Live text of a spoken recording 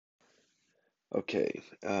Okay,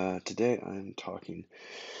 today I'm talking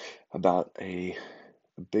about a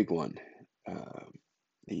big one, uh,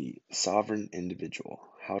 the sovereign individual,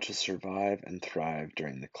 how to survive and thrive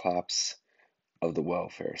during the collapse of the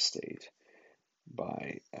welfare state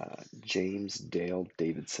by James Dale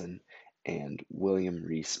Davidson and William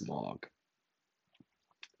Rees-Mogg.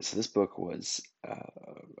 So this book was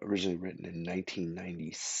originally written in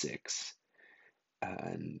 1996,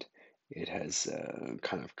 and it has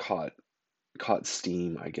kind of caught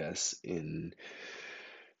steam, I guess, in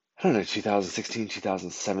I don't know, 2016,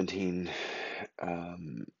 2017,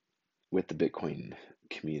 with the Bitcoin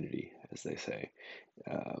community, as they say,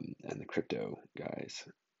 and the crypto guys.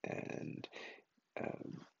 And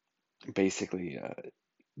um, basically,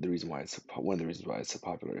 the reason why one of the reasons why it's so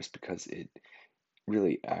popular is because it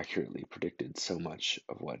really accurately predicted so much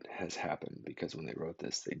of what has happened. Because when they wrote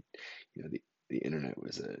this, the internet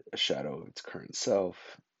was a shadow of its current self,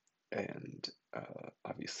 and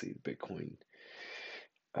obviously, Bitcoin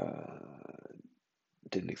uh,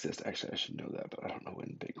 didn't exist. Actually, I should know that, but I don't know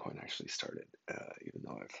when Bitcoin actually started, even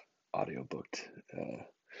though I've audiobooked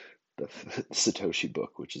the Satoshi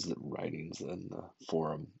book, which is the writings and the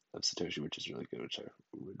forum of Satoshi, which is really good, which I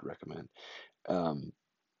would recommend um,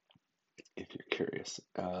 if you're curious.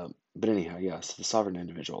 But anyhow, yes, the sovereign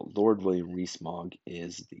individual. Lord William Rees-Mogg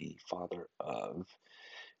is the father of,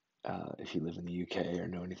 if you live in the UK or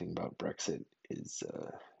know anything about Brexit, is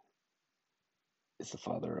the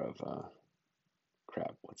father of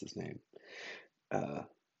crap. What's his name? Uh,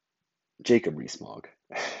 Jacob Rees-Mogg,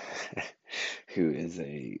 who is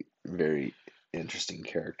a very interesting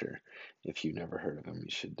character. If you've never heard of him,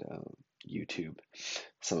 you should YouTube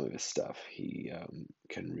some of his stuff. He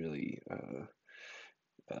can really uh,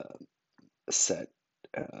 set,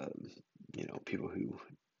 uh, people who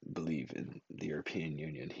believe in the European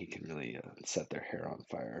Union. He can really set their hair on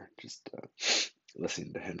fire. Just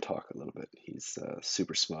listening to him talk a little bit. He's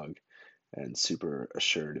super smug and super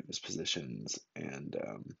assured of his positions, and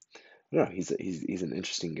I don't know. He's an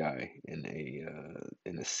interesting guy in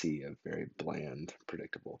a sea of very bland,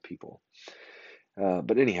 predictable people.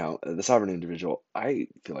 But anyhow, the sovereign individual. I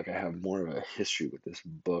feel like I have more of a history with this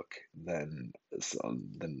book than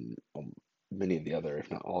many of the other, if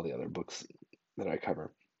not all the other books that I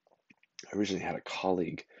cover. I originally had a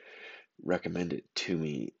colleague recommend it to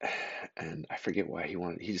me, and I forget why he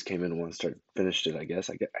wanted. He just came in and wanted to finished it. I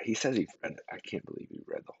guess. He says he read it. I can't believe he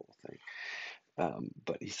read the whole thing.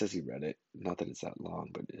 But he says he read it. Not that it's that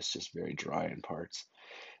long, but it's just very dry in parts.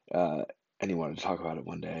 Uh, and he wanted to talk about it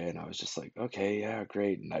one day, and I was just like, okay, yeah,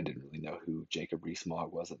 great. And I didn't really know who Jacob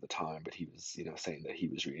Rees-Mogg was at the time, but he was, saying that he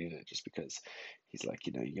was reading it just because he's like,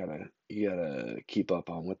 you gotta keep up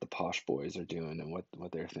on what the posh boys are doing and what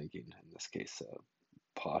they're thinking. In this case,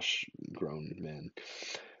 posh grown men.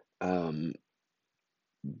 Um,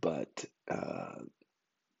 but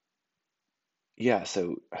yeah,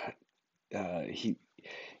 so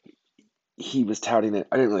he was touting it.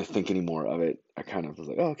 I didn't really think any more of it. I kind of was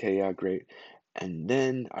like, oh, okay, yeah, great. And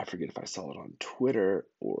then I forget if I saw it on Twitter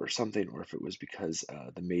or something, or if it was because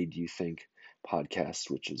the Made You Think podcast,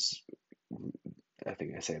 which is, I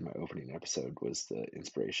think I say in my opening episode, was the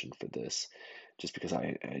inspiration for this, just because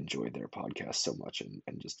I enjoyed their podcast so much and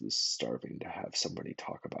just was starving to have somebody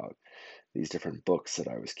talk about these different books that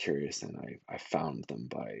I was curious in. I found them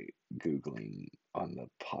by Googling on the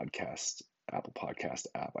podcast, Apple Podcast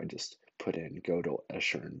app. I just put in Gödel,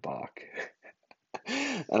 Escher, and Bach.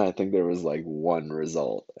 And I think there was like one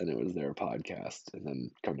result, and it was their podcast. And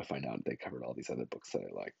then come to find out, they covered all these other books that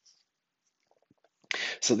I like.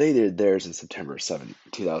 So they did theirs in September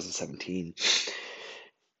 2017.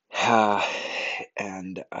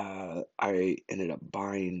 And I ended up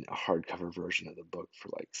buying a hardcover version of the book for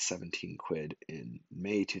like 17 quid in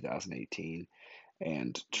May 2018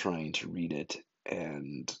 and trying to read it.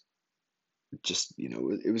 And just,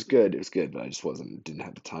 it was good. It was good, but I just didn't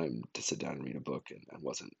have the time to sit down and read a book, and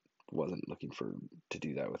wasn't looking to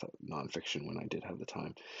do that with nonfiction when I did have the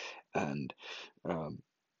time. And, um,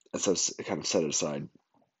 and so I kind of set it aside.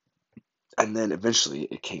 And then eventually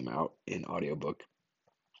it came out in audiobook.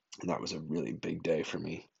 And that was a really big day for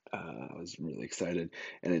me. I was really excited,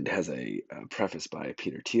 and it has a preface by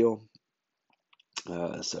Peter Thiel.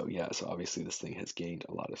 So yeah, so obviously this thing has gained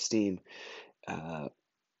a lot of steam uh,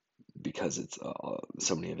 because it's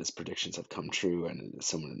so many of his predictions have come true, and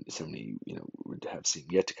so many would have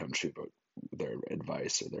seemed yet to come true, but their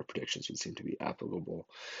advice or their predictions would seem to be applicable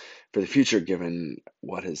for the future given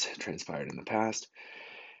what has transpired in the past.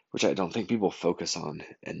 which I don't think people focus on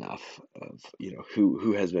enough of,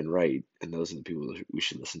 who has been right, and those are the people that we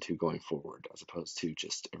should listen to going forward, as opposed to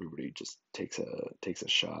just everybody just takes a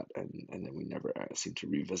shot, and then we never seem to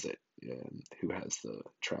revisit who has the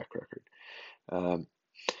track record. Um,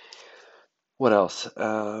 what else?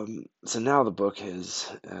 So now the book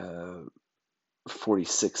is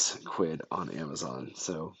 46 quid on Amazon,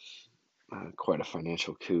 so quite a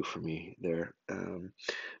financial coup for me there.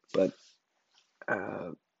 But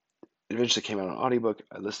uh, it eventually came out on audiobook.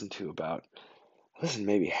 I listened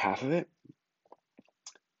maybe half of it,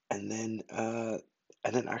 and then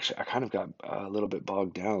actually I kind of got a little bit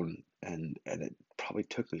bogged down, and it probably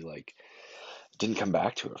took me like didn't come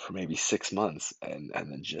back to it for maybe 6 months, and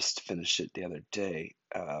then just finished it the other day.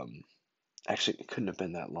 Actually, it couldn't have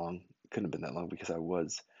been that long. It couldn't have been that long because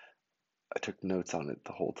I took notes on it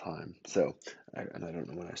the whole time. So, and I don't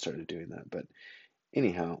know when I started doing that, but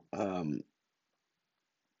anyhow,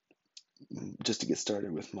 just to get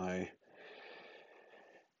started with my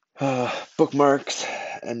bookmarks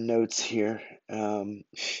and notes here.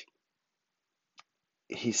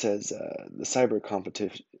 He says the cyber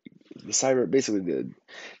competition, basically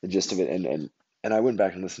the gist of it, and I went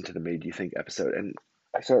back and listened to the Made You Think episode, and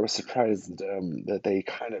I sort of was surprised that they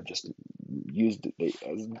kind of just used it,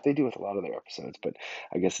 as they do with a lot of their episodes, but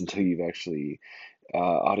I guess until you've actually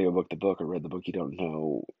audiobook the book or read the book, you don't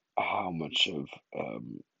know how much of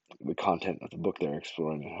the content of the book they're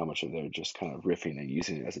exploring and how much of they're just kind of riffing and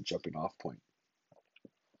using it as a jumping off point.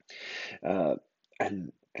 Uh,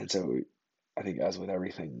 and so I think, as with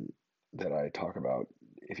everything that I talk about,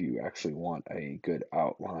 if you actually want a good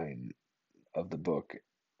outline of the book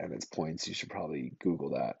and its points, you should probably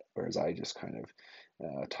Google that. Whereas I just kind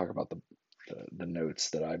of talk about the notes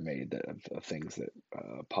that I made of things that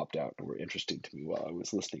popped out and were interesting to me while I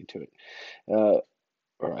was listening to it,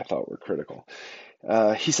 or I thought were critical.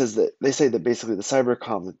 He says that they say that basically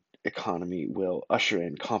the economy will usher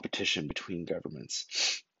in competition between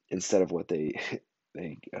governments instead of what they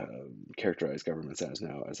characterize governments as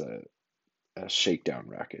now, as a shakedown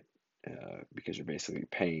racket, because you're basically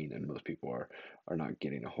paying, and most people are not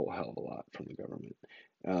getting a whole hell of a lot from the government.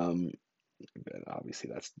 Um, and obviously,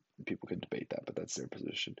 that's people could debate that, but that's their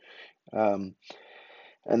position. Um,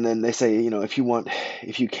 and then they say, if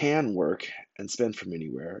you can work and spend from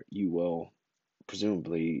anywhere, you will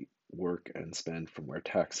presumably work and spend from where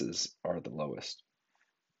taxes are the lowest.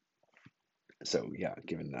 So yeah,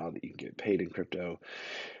 given now that you can get paid in crypto,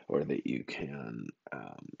 or that you can,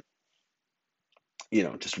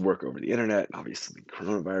 just work over the internet. Obviously,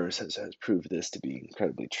 coronavirus has proved this to be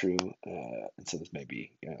incredibly true, and so this may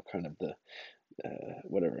be, kind of the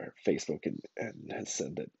whatever Facebook and has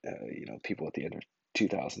said that people at the end of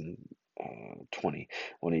 2020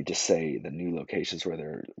 will need to say the new locations where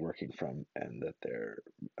they're working from, and that their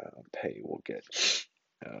pay will get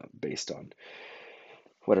based on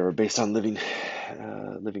living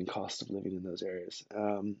cost of living in those areas.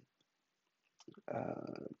 Uh,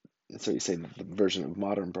 and so you say that the version of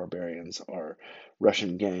modern barbarians are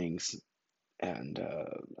Russian gangs, and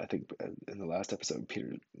I think in the last episode,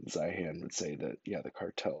 Peter Zeihan would say that, yeah, the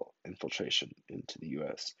cartel infiltration into the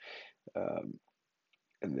U.S. Um,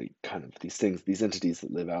 and the kind of these entities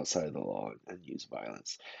that live outside of the law and use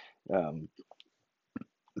violence. Um,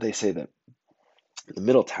 they say that the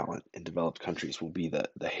middle talent in developed countries will be the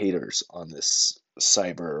haters on this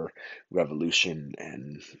cyber revolution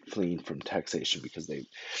and fleeing from taxation, because they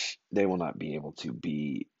will not be able to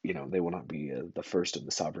be, they will not be the first of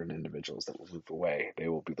the sovereign individuals that will move away. They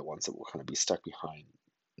will be the ones that will kind of be stuck behind,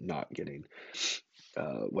 not getting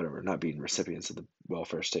not being recipients of the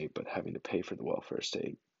welfare state, but having to pay for the welfare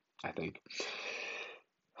state, I think.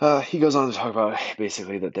 He goes on to talk about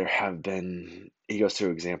basically that he goes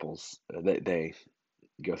through examples, they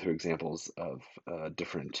go through examples of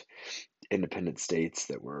different independent states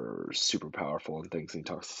that were super powerful and things. And he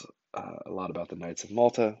talks a lot about the Knights of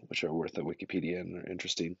Malta, which are worth a Wikipedia and are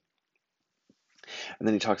interesting. And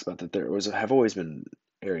then he talks about that have always been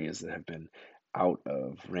areas that have been out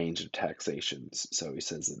of range of taxations. So he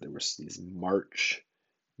says that there were these March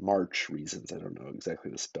reasons. I don't know exactly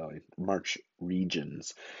the spelling. March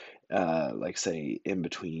regions, like say in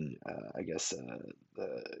between, I guess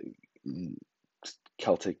the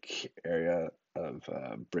Celtic area of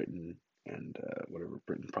Britain and whatever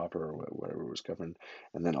Britain proper or whatever was governed,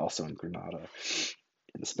 and then also in Granada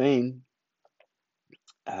in Spain.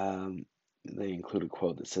 They include a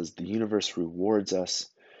quote that says, "The universe rewards us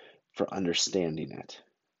for understanding it."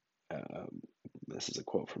 This is a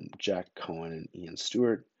quote from Jack Cohen and Ian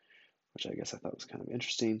Stewart, which I guess I thought was kind of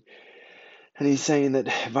interesting. And he's saying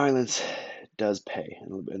that violence does pay,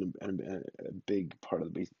 and a big part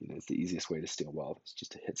of the it's the easiest way to steal wealth is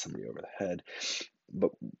just to hit somebody over the head.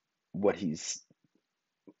 But what he's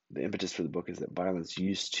the impetus for the book is that violence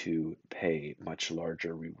used to pay much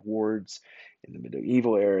larger rewards in the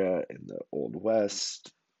medieval era, in the Old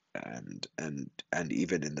West, and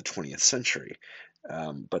even in the 20th century.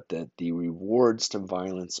 But that the rewards to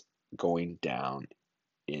violence going down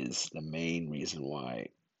is the main reason why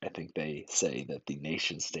I think they say that the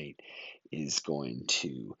nation state is going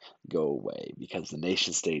to go away, because the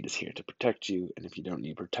nation state is here to protect you, and if you don't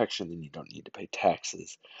need protection, then you don't need to pay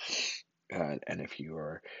taxes. And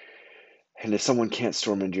if someone can't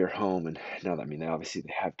storm into your home, and now that, I mean, obviously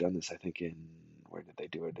they have done this, I think where did they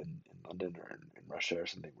do it, in London or in Russia or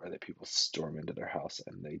something, where the people storm into their house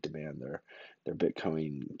and they demand their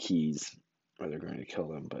Bitcoin keys, or they're going to kill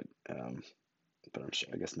them. But I'm sure,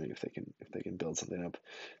 I guess maybe if they can build something up,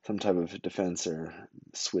 some type of defense or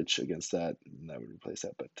switch against that, that would replace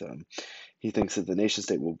that. But he thinks that the nation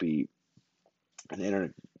state will be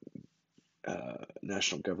an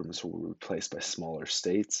national governments will be replaced by smaller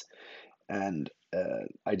states. And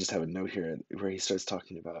I just have a note here where he starts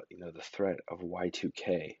talking about, the threat of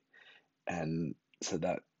Y2K. And so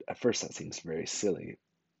that, at first, that seems very silly,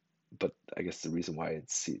 but I guess the reason why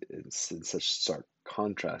it's in such stark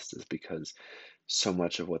contrast is because so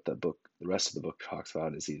much of what the rest of the book talks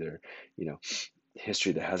about is either,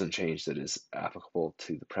 history that hasn't changed that is applicable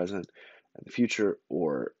to the present and the future,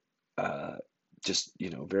 or just,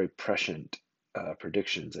 very prescient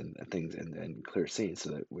predictions and things, and clear scenes,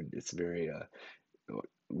 so that when it's very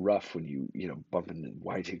rough when you bump into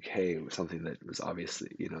Y2K, with something that was obviously,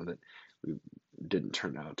 that we didn't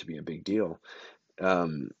turn out to be a big deal.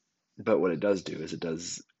 But what it does do is it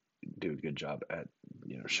does do a good job at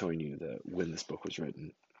showing you when this book was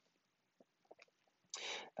written.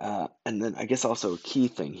 And then I guess also a key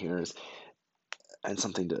thing here is, and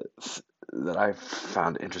something that I've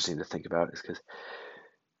found interesting to think about, is because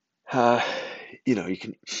you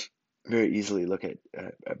can very easily look at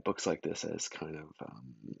books like this as kind of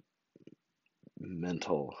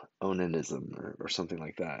mental onanism, or something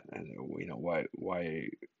like that, and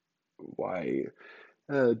why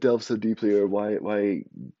delve so deeply, or why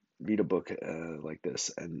read a book like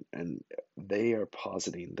this, and they are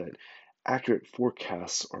positing that accurate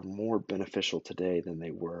forecasts are more beneficial today than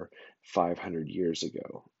they were 500 years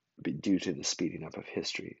ago, due to the speeding up of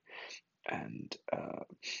history. And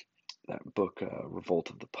that book,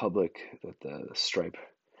 Revolt of the Public, that the Stripe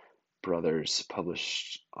brothers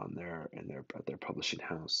published at their publishing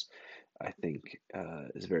house, I think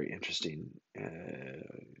is very interesting,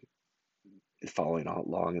 following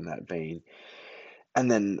along in that vein. And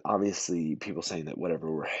then obviously people saying that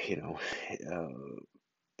whatever,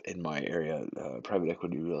 in my area, private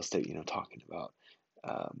equity real estate, talking about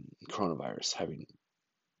coronavirus having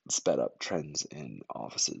sped up trends in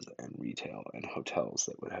offices and retail and hotels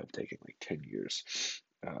that would have taken like 10 years.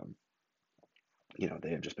 Um, they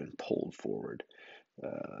have just been pulled forward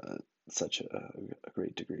such a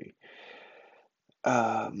great degree.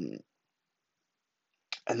 And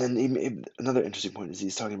then another interesting point is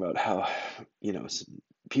he's talking about how,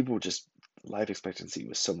 people just, life expectancy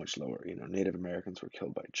was so much lower. Native Americans were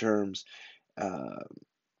killed by germs, uh,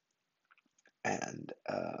 and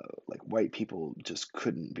like white people just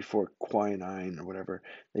couldn't, before quinine or whatever,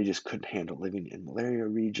 they just couldn't handle living in malaria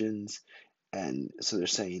regions. And so they're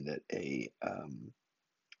saying that a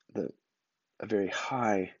very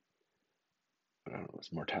high, I don't know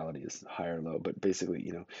if mortality is high or low, but basically,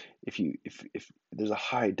 if there's a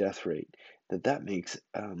high death rate, that makes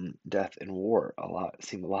death in war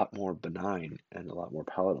seem a lot more benign and a lot more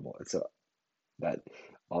palatable, and so that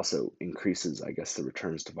also increases, I guess, the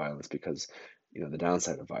returns to violence, because the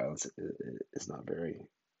downside of violence is not very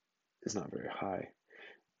high.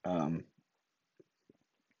 Um,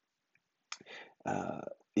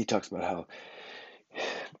 he talks about how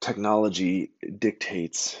technology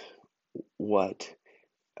dictates what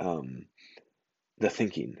the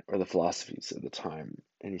thinking or the philosophies of the time.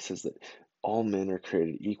 And he says that all men are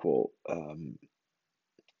created equal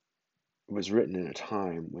was written in a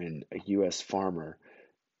time when a U.S. farmer,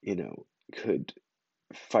 could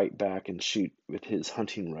fight back and shoot with his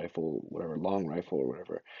hunting rifle, whatever, long rifle or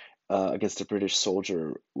whatever, against a British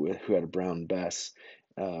soldier who had a Brown Bess.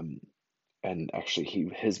 And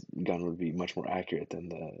actually, his gun would be much more accurate than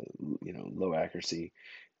the low accuracy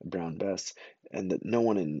Brown Bess, and that no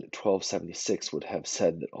one in 1276 would have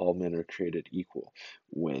said that all men are created equal,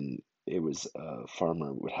 when it was a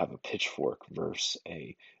farmer would have a pitchfork versus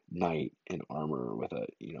a knight in armor with a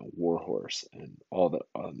war horse, and all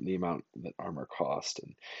the amount that armor cost,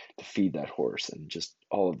 and to feed that horse, and just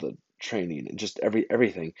all of the training, and just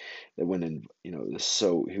everything that went in.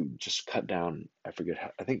 So he would just cut down. I forget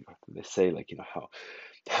how. I think they say like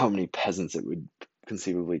how many peasants it would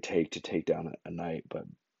conceivably take to take down a knight, but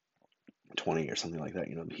 20 or something like that.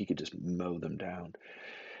 He could just mow them down.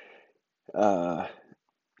 Uh,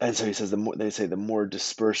 and so he says the more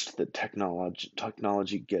dispersed that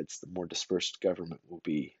technology gets, the more dispersed government will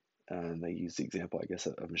be. And they use the example, I guess,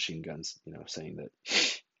 of machine guns, saying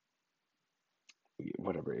that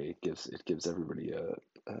whatever it gives everybody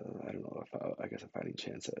I don't know, if I guess a fighting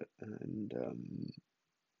chance at, and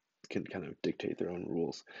can kind of dictate their own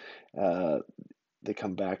rules. Uh, they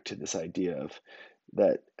come back to this idea of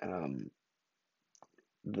that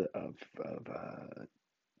the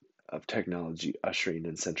of technology ushering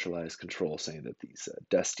in centralized control, saying that these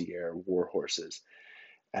destier war horses,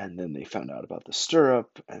 and then they found out about the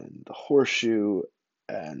stirrup and the horseshoe,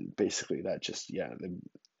 and basically that just, yeah,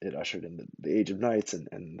 it ushered in the age of knights,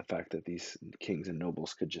 and the fact that these kings and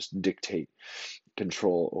nobles could just dictate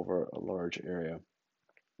control over a large area.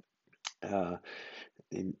 Uh,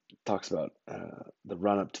 he talks about the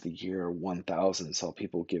run up to the year 1000 saw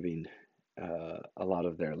people giving a lot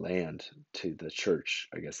of their land to the church,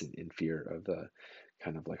 I guess, in fear of the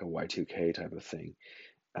kind of like a Y2K type of thing.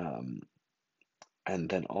 Um, and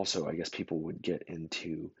then also, I guess people would get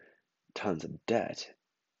into tons of debt,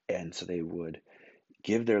 and so they would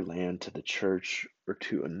give their land to the church or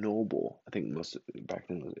to a noble. I think most back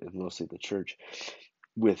then it was mostly the church,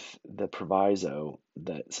 with the proviso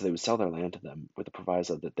that, so they would sell their land to them with the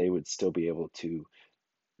proviso that they would still be able to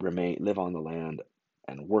live on the land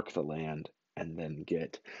and work the land, and then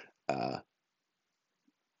get uh,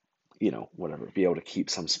 whatever, be able to keep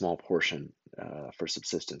some small portion for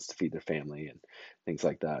subsistence to feed their family and things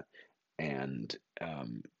like that. And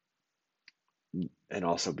and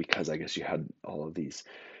also because I guess you had all of these,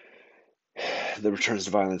 the returns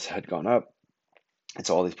to violence had gone up, and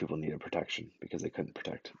so all these people needed protection because they couldn't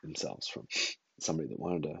protect themselves from somebody that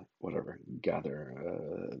wanted to, whatever, gather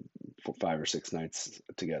for 5 or 6 nights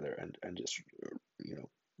together and just you know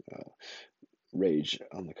rage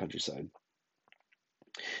on the countryside.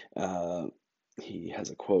 Uh, he has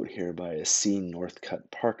a quote here by C. Northcutt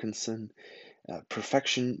Parkinson.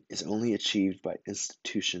 Perfection is only achieved by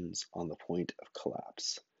institutions on the point of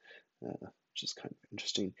collapse, which is kind of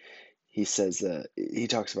interesting. He says he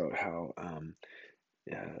talks about how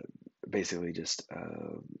basically just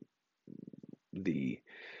the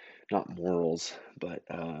not morals, but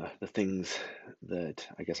the things that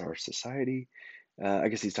I guess our society. I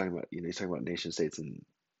guess he's talking about he's talking about nation states, and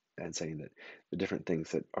saying that the different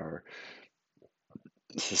things that our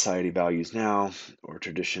society values now, or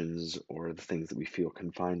traditions, or the things that we feel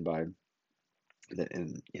confined by, that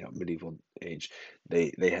in medieval age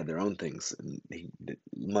they had their own things, and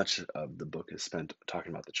much of the book is spent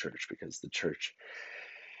talking about the church, because the church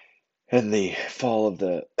and the fall of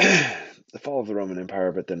the the fall of the Roman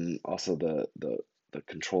Empire, but then also the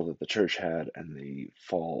control that the church had, and the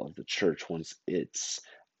fall of the church once its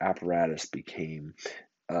apparatus became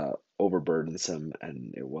overburdensome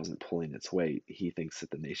and it wasn't pulling its weight. He thinks that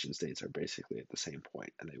the nation states are basically at the same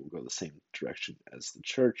point, and they will go the same direction as the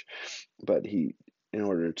church. But in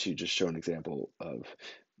order to just show an example of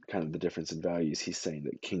kind of the difference in values, he's saying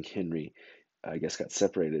that King Henry, I guess, got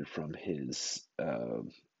separated from his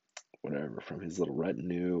whatever, from his little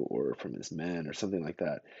retinue or from his men or something like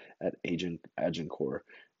that at Agincourt,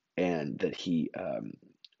 and that he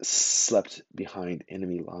slept behind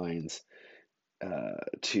enemy lines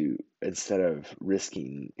to, instead of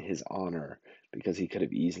risking his honor, because he could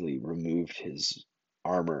have easily removed his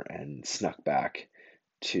armor and snuck back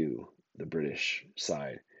to the British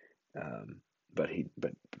side. Um, but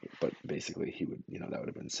basically he would, that would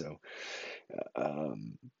have been so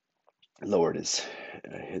lowered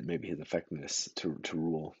maybe his effectiveness to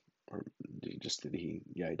rule, or just that he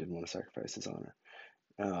didn't want to sacrifice his honor.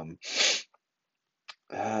 Um,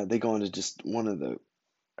 they go into just one of the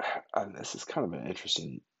this is kind of an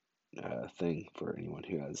interesting thing for anyone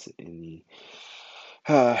who has any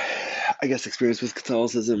I guess experience with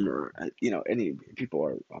Catholicism, or any people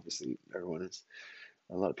are obviously, everyone is,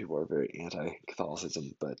 a lot of people are very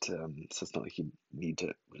anti-Catholicism, but so it's not like you need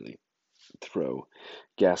to really throw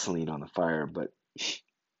gasoline on the fire. But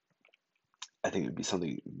I think it would be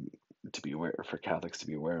something to be aware, for Catholics to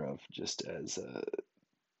be aware of, just as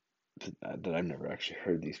that I've never actually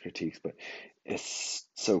heard these critiques, but it's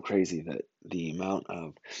so crazy that the amount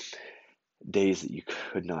of days that you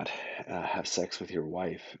could not have sex with your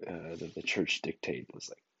wife that the church dictate was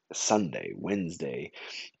like Sunday, Wednesday,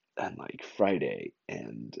 like Friday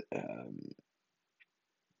and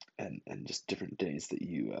just different days that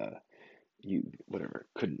you whatever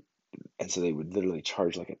couldn't, and so they would literally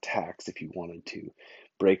charge like a tax if you wanted to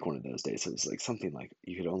break one of those days. So it was like something like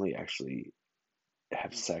you could only actually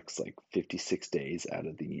have sex like 56 days out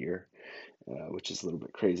of the year, which is a little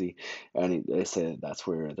bit crazy. And they say that's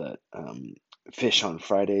where the fish on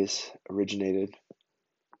Fridays originated,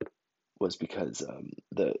 was because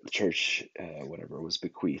the church, whatever, was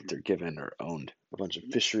bequeathed or given or owned a bunch of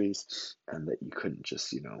fisheries, and that you couldn't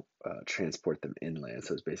just, transport them inland.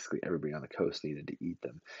 So it's basically everybody on the coast needed to eat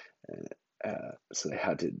them. So they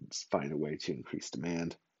had to find a way to increase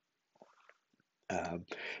demand.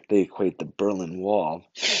 They equate the Berlin Wall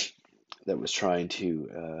that was trying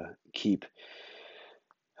to keep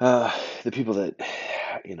the people that,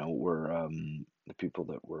 were the people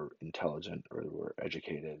that were intelligent or were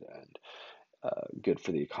educated and good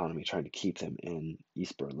for the economy, trying to keep them in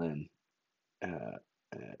East Berlin, uh,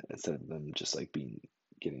 instead of them just like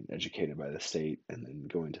getting educated by the state and then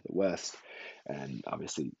going to the West. And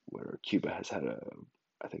obviously, where Cuba has had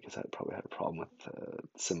I think has probably had a problem with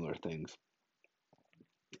similar things.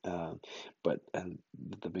 Uh, but and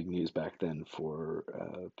the big news back then for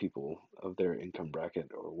people of their income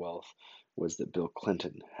bracket or wealth was that Bill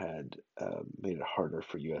Clinton had made it harder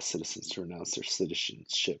for U.S. citizens to renounce their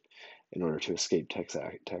citizenship in order to escape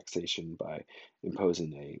taxation by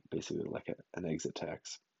imposing basically like an exit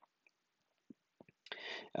tax.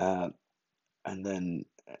 Uh, and then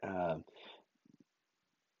uh,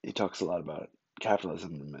 he talks a lot about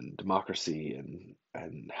capitalism and democracy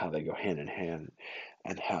and how they go hand in hand,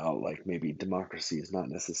 and how like maybe democracy is not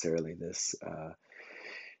necessarily uh,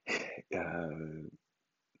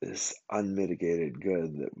 this unmitigated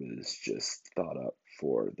good that was just thought up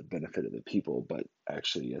for the benefit of the people, but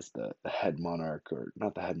actually as the head monarch, or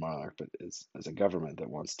not the head monarch, but as a government that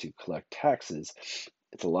wants to collect taxes,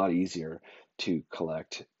 it's a lot easier to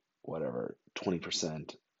collect whatever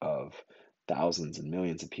 20% of thousands and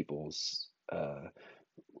millions of people's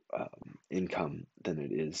income than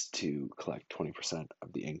it is to collect 20%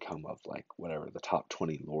 of the income of like whatever the top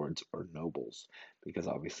 20 lords or nobles, because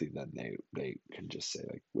obviously then they can just say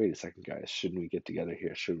like, wait a second guys, shouldn't we get together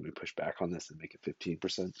here, shouldn't we push back on this and make it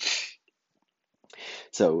 15%?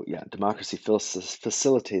 So yeah, democracy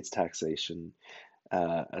facilitates taxation,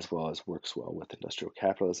 as well as works well with industrial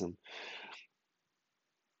capitalism.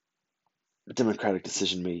 Democratic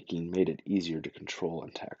decision making made it easier to control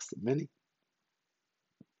and tax the many.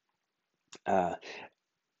 uh,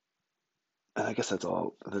 And I guess that's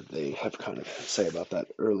all that they have kind of say about that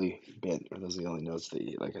early bit, or those are the only notes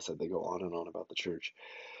that, like I said, they go on and on about the church.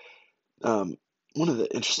 Um, One of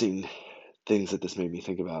the interesting things that this made me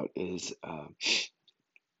think about is,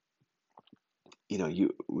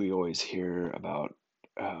 we always hear about,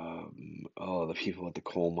 the people at the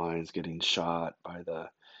coal mines getting shot I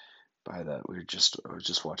was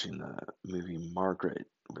just watching the movie Margaret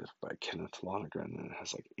by Kenneth Lonergan, and it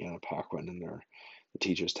has like Anna Paquin in there. The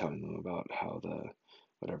teacher's telling them about how the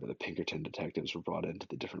Pinkerton detectives were brought into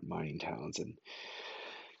the different mining towns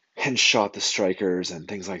and shot the strikers and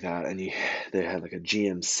things like that. And they had like a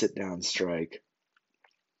GM sit down strike.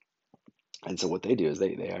 And so what they do is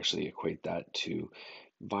they actually equate that to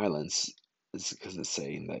violence, because it's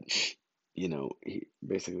saying that,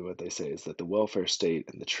 basically what they say is that the welfare state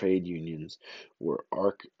and the trade unions were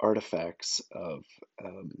artifacts of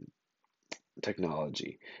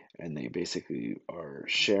technology, and they basically are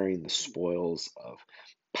sharing the spoils of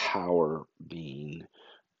power being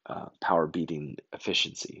power beating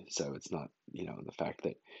efficiency. So it's not, the fact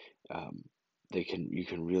that um, you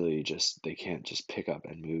can really just, they can't just pick up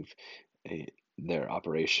and move a, their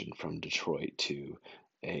operation from Detroit to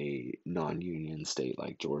a non-union state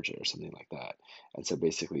like Georgia or something like that. And so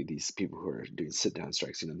basically these people who are doing sit down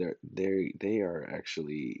strikes, they are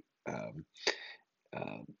actually uh,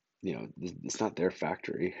 it's not their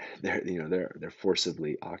factory. They're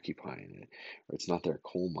forcibly occupying it, or it's not their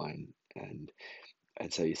coal mine. And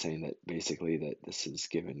so he's saying that basically that this is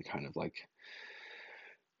given kind of like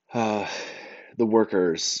uh, the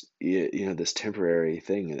workers, this temporary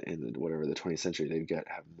thing in whatever the 20th century,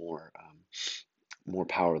 have more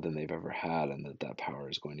power than they've ever had, and that power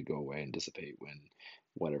is going to go away and dissipate when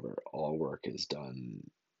whatever all work is done,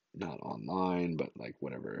 not online, but like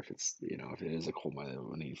whatever, if it's, if it is a coal mine, it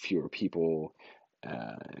will need fewer people,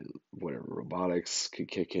 and whatever robotics could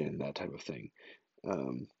kick in, that type of thing.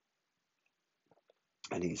 Um,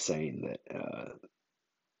 and he's saying that,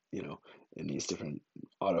 in these different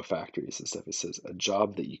auto factories and stuff, it says a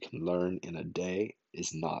job that you can learn in a day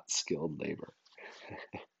is not skilled labor.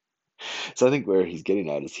 So I think where he's getting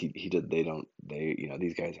at is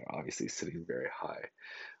these guys are obviously sitting very high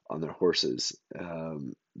on their horses,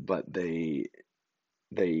 but they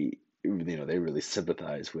really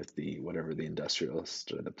sympathize with the whatever the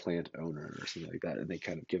industrialist or the plant owner or something like that, and they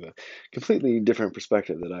kind of give a completely different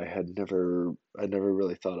perspective that I never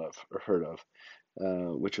really thought of or heard of,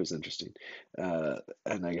 which was interesting.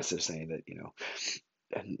 And I guess they're saying that,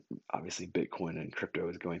 and obviously Bitcoin and crypto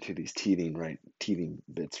is going through these teething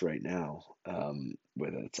bits right now,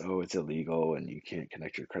 whether it's illegal and you can't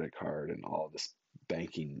connect your credit card and all this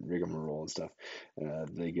banking rigmarole and stuff.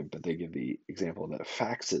 They give the example that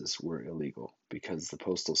faxes were illegal because the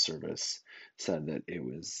postal service said that it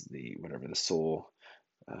was the sole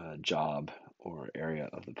job or area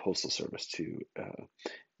of the postal service uh,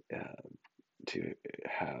 to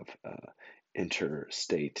have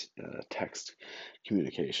interstate text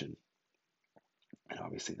communication. And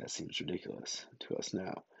obviously, that seems ridiculous to us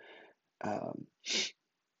now. Um,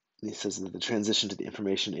 he says that the transition to the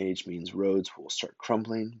information age means roads will start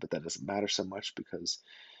crumbling, but that doesn't matter so much because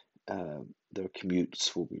their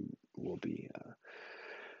commutes will be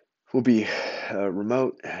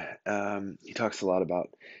remote. He talks a lot about.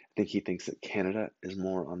 I think he thinks that Canada is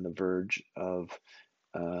more on the verge of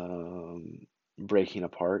um, breaking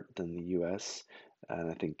apart than the U.S.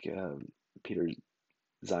 And I think Peter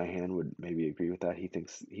Zihan would maybe agree with that. He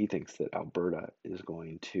thinks that Alberta is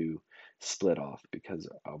going to split off because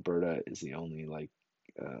Alberta is the only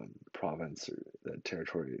province or the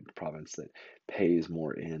territory province that pays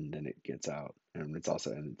more in than it gets out, and it's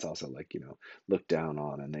also like looked down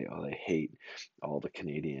on, and they hate all the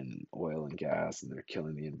Canadian oil and gas, and they're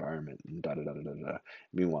killing the environment and da da da da da da.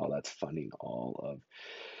 Meanwhile, that's funding all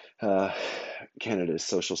of Canada's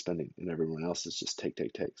social spending, and everyone else is just take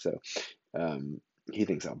take take. So um, he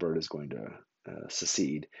thinks Alberta is going to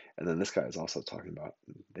secede, and then this guy is also talking about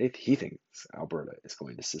he thinks Alberta is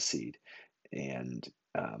going to secede, and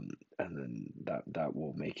and then that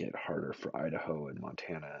will make it harder for Idaho and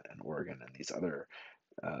Montana and Oregon and these other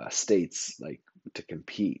states to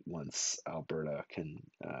compete once Alberta can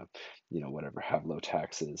whatever have low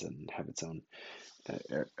taxes and have its own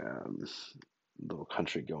little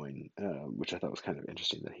country going, which I thought was kind of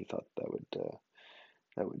interesting that he thought that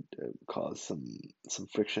would cause some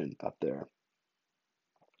friction up there.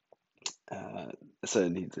 Uh, so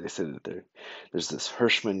they said that there's this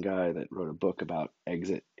Hirschman guy that wrote a book about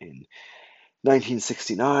exit in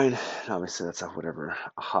 1969. And obviously, that's a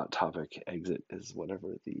hot topic. Exit is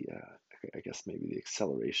whatever I guess maybe the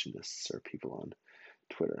accelerationists or people on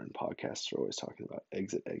Twitter and podcasts are always talking about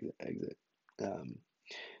exit, exit, exit. Um,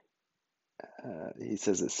 he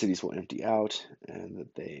says that cities will empty out and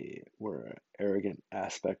that they were an arrogant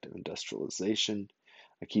aspect of industrialization.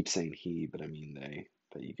 I keep saying he, but I mean they,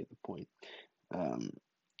 but you get the point. Um,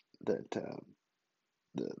 that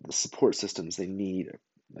the support systems they need,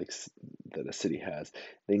 like that a city has,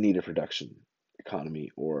 they need a production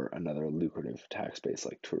economy or another lucrative tax base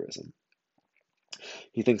like tourism.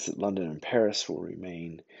 He thinks that London and Paris will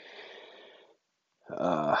remain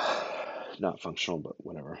uh, not functional, but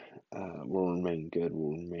whatever, will remain good,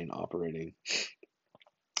 will remain operating.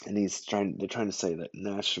 And they're trying to say that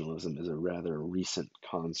nationalism is a rather recent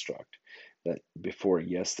construct. That before,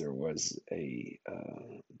 yes, there was a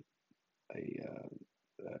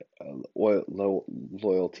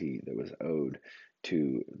loyalty that was owed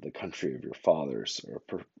to the country of your fathers, or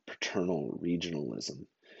paternal regionalism,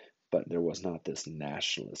 but there was not this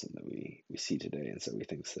nationalism that we see today. And so he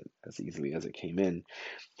thinks that as easily as it came in,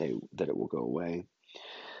 that it will go away.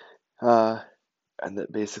 Uh, and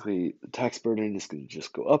that basically the tax burden is going to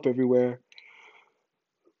just go up everywhere,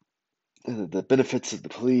 and that the benefits of the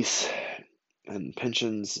police and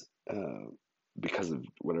pensions, because of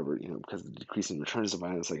whatever, because of the decreasing returns of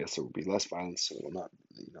violence, I guess there will be less violence, so it will not,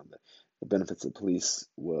 the benefits of police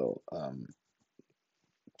will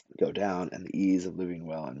go down, and the ease of living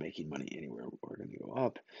well and making money anywhere are going to go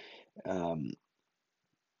up. Um,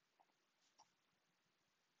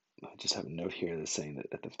 I just have a note here that's saying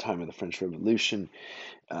that at the time of the French Revolution,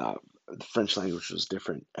 the French language was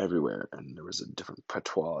different everywhere, and there was a different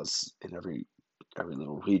patois in every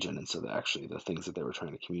little region, and so actually the things that they were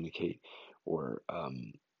trying to communicate or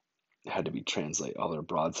had to be translate all their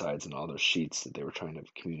broadsides and all their sheets that they were trying to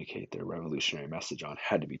communicate their revolutionary message on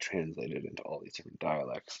had to be translated into all these different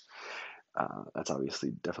dialects. That's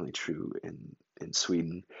obviously definitely true in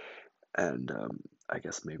Sweden, and I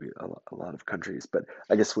guess maybe a lot of countries. But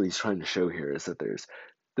I guess what he's trying to show here is that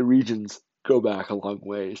the regions go back a long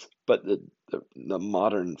ways, but the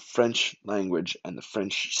modern French language and the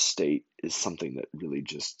French state is something that really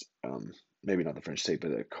just maybe not the French state,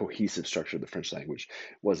 but a cohesive structure of the French language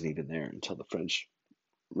wasn't even there until the French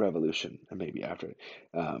Revolution and maybe after it.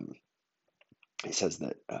 Um, he says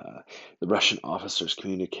that the Russian officers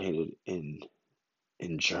communicated in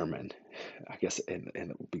German, I guess in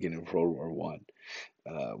the beginning of World War One,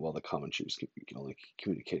 while the common Jews can only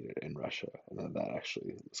communicate in Russia, and that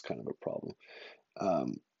actually was kind of a problem.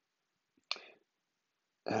 Um,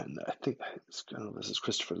 and I think I don't know, this is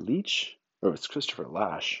Christopher Leach or it's Christopher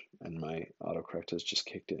Lash, and my autocorrect has just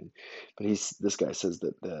kicked in. But this guy says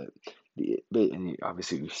that and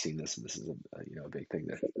obviously we've seen this, and this is a big thing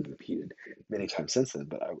that has been repeated many times since then.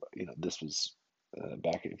 But this was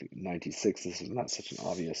back in '96. This is not such an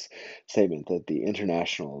obvious statement that the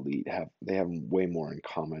international elite have way more in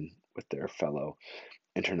common with their fellow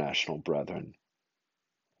international brethren,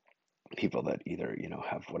 people that either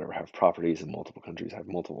have properties in multiple countries, have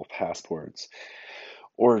multiple passports,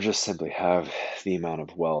 or just simply have the amount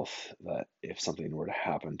of wealth that if something were to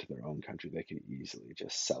happen to their own country, they could easily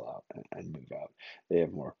just sell out and move out. They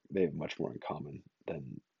have much more in common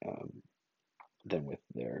than with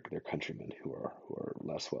their countrymen who are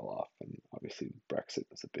less well off. And obviously Brexit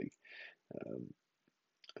was a big um,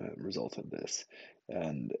 result of this.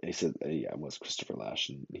 And he said, yeah, it was Christopher Lash,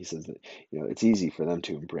 and he says that it's easy for them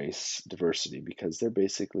to embrace diversity because they're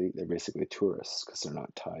basically tourists because they're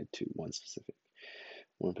not tied to one specific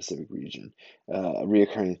region. A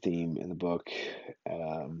reoccurring theme in the book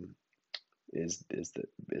um, is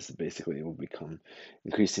basically it will become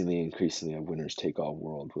increasingly a winners take all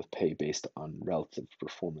world with pay based on relative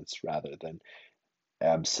performance rather than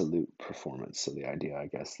absolute performance. So the idea, I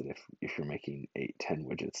guess, that if you're making 10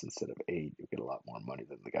 widgets instead of 8, you get a lot more money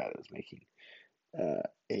than the guy that was making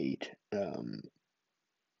 8.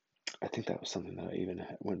 I think that was something that I even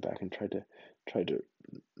went back and tried to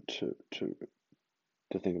to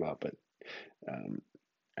to think about, but um,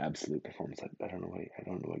 absolute performance. I don't know I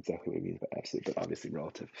don't know exactly what he means by absolute, but obviously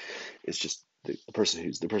relative. It's just the person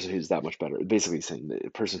who's that much better. Basically saying that a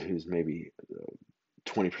person who's maybe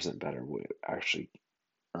 20% better would actually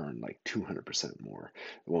earn like 200% more.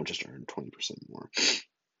 It won't just earn 20% more.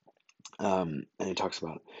 And he talks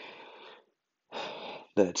about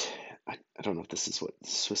that. I don't know if this is what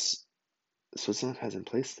Switzerland has in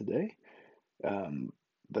place today, um,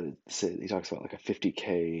 but he talks about like a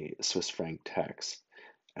 50K Swiss franc tax.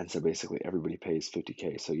 And so basically everybody pays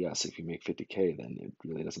 50K. So yes, if you make 50K, then it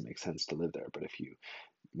really doesn't make sense to live there. But if you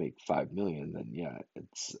make 5 million, then yeah,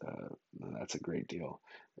 that's a great deal.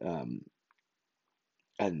 Um,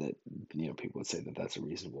 and that people would say that that's a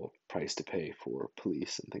reasonable price to pay for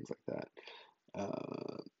police and things like that.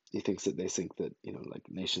 He thinks that they think that like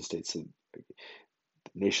nation states will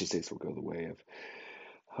go the way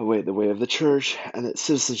of the church, and that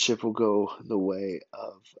citizenship will go the way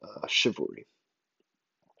of chivalry.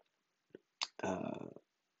 Uh,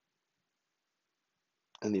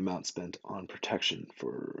 and the amount spent on protection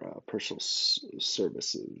for personal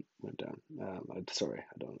services went down. Sorry,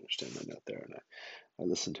 I don't understand my note there, and I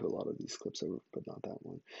listened to a lot of these clips over, but not that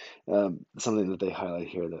one. Something that they highlight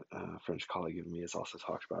here that a French colleague of me has also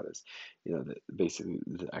talked about is, that basically,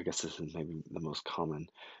 I guess this is maybe the most common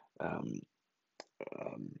um,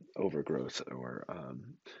 overgrowth or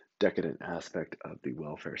decadent aspect of the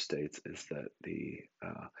welfare states is that the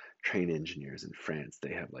train engineers in France,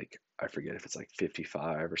 they have like, I forget if it's like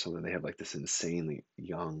 55 or something, they have like this insanely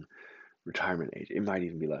young retirement age. It might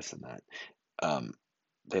even be less than that. Um,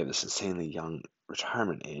 they have this insanely young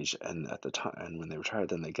retirement age, and at the time, and when they retire,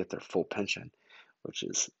 then they get their full pension, which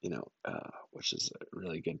is a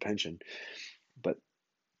really good pension. But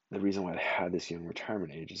the reason why they had this young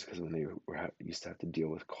retirement age is because when they used to have to deal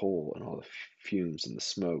with coal and all the fumes and the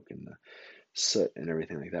smoke and the soot and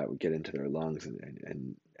everything like that would get into their lungs,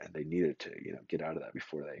 and they needed to get out of that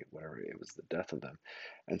before they whatever it was the death of them.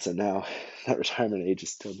 And so now that retirement age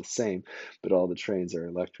is still the same, but all the trains are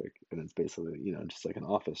electric, and it's basically just like an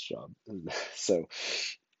office job. So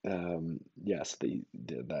yes,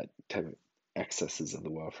 that type of excesses of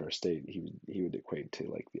the welfare state he would equate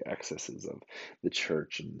to like the excesses of the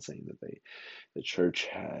church, and saying that the church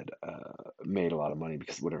had made a lot of money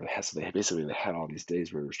because whatever they had. So they had all these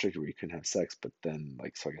days were restricted where you couldn't have sex, but then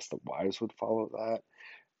like so I guess the wives would follow that.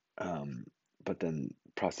 Um, but then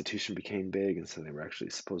prostitution became big, and so they were actually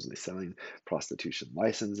supposedly selling prostitution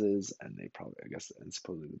licenses, and they probably I guess and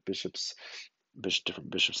supposedly the different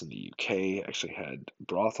bishops in the UK actually had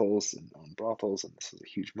brothels and owned brothels, and this was a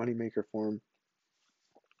huge moneymaker for them.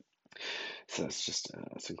 So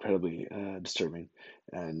it's incredibly disturbing.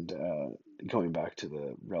 And going back to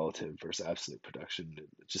the relative versus absolute production,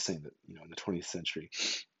 just saying that in the 20th century,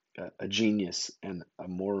 a genius and a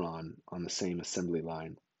moron on the same assembly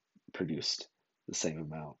line produced the same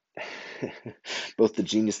amount. Both the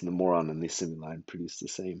genius and the moron in the assembly line produce the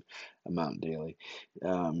same amount daily.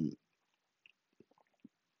 Um,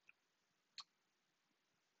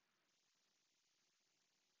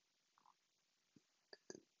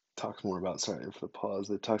 Talks more about, sorry for the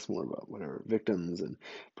pause, it talks more about whatever victims and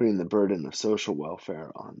putting the burden of social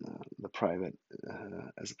welfare on the private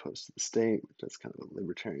as opposed to the state, which is kind of a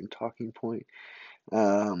libertarian talking point.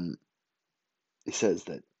 Um, he says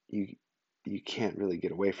that you can't really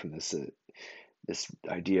get away from this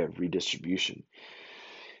idea of redistribution,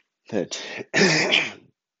 that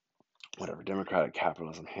whatever democratic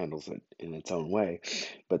capitalism handles it in its own way,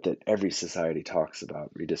 but that every society talks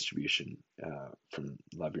about redistribution, from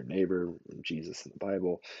love your neighbor, from Jesus in the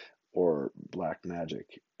Bible, or black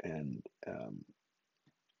magic, and uh,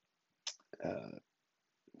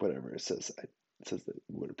 whatever it says. It says that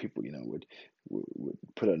what people would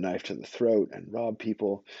put a knife to the throat and rob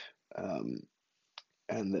people, um,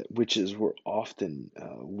 and that witches were often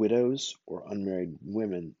widows or unmarried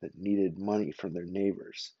women that needed money from their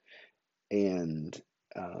neighbors. And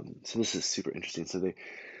so this is super interesting.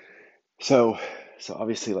 So so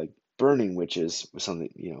obviously, like, burning witches was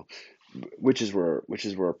something, witches were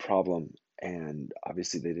a problem, and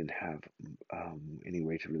obviously they didn't have any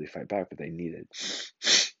way to really fight back, but they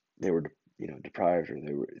were deprived, or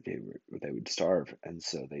they would starve, and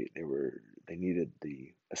so they needed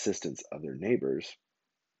the assistance of their neighbors.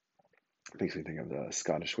 Makes me think of the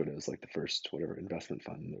Scottish Widows, like the first whatever investment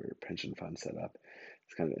fund or pension fund set up.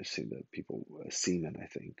 It's kind of interesting that people, seamen, I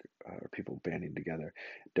think, or people banding together,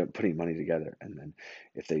 putting money together, and then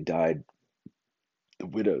if they died, the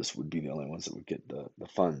widows would be the only ones that would get the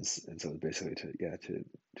funds. And so basically to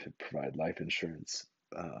provide life insurance,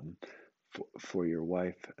 for your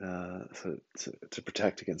wife, so to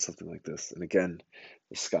protect against something like this. And again,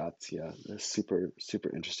 the Scots, yeah, they're super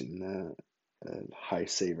interesting. High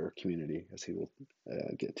saver community, as he will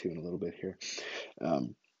get to in a little bit here.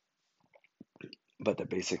 Um, but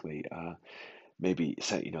that basically, maybe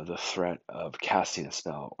say, the threat of casting a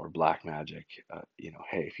spell or black magic,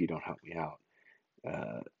 hey, if you don't help me out,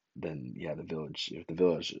 uh, then yeah, if the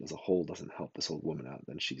village as a whole doesn't help this old woman out,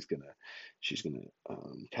 then she's gonna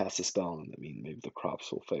cast a spell, and that means maybe the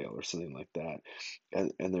crops will fail or something like that.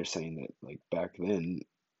 And they're saying that, like, back then,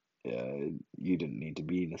 you didn't need to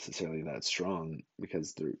be necessarily that strong,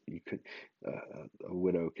 because a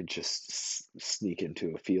widow could just sneak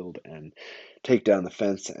into a field and take down the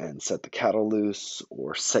fence and set the cattle loose,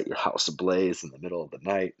 or set your house ablaze in the middle of the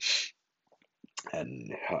night.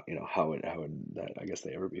 And how would that, I guess,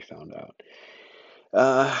 they ever be found out?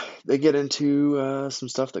 They get into some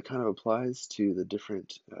stuff that kind of applies to the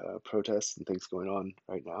different protests and things going on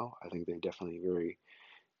right now. I think they definitely very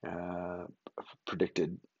uh,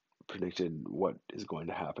 predicted predicted what is going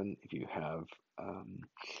to happen if you have um,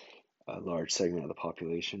 a large segment of the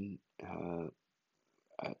population at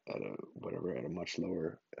a much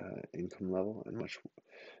lower income level, and much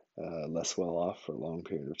less well off for a long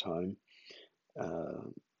period of time. Uh,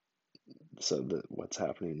 what's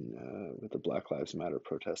happening with the Black Lives Matter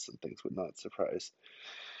protests and things would not surprise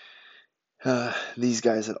these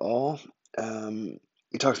guys at all.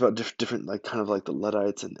 He talks about different, like, kind of like the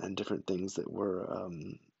Luddites, and different things that were,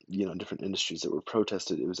 different industries that were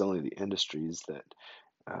protested. It was only the industries that,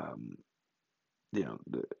 um, you know,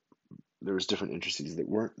 the, there was different industries that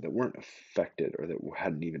weren't affected, or that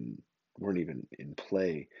weren't even in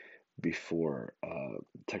play before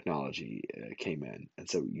technology came in. And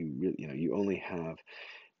so you really, you only have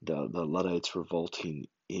the Luddites revolting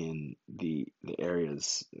in the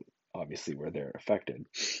areas, obviously, where they're affected.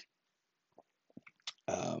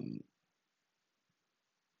 Um,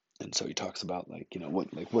 and so he talks about, like,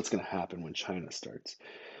 what's going to happen when China starts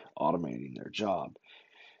automating their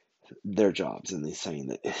jobs. And he's saying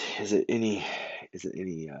that, is it any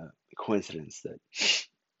coincidence that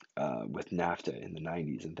with NAFTA in the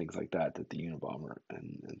 90s and things like that, that the Unabomber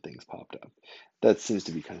and things popped up. That seems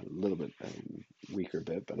to be kind of a little bit weaker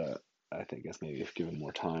bit, but I think, as maybe if given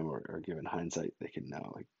more time, or given hindsight, they can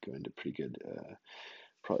now, like, go into pretty good,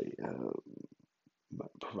 probably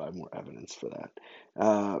provide more evidence for that.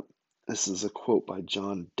 This is a quote by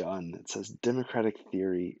John Donne. It says, "Democratic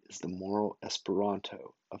theory is the moral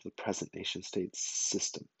Esperanto of the present nation state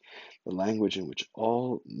system, the language in which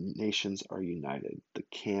all nations are united. The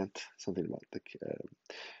cant, something about the,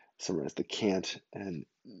 summarize the cant and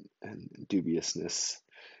dubiousness,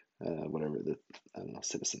 whatever the, I don't know,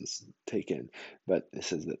 citizens take in." But it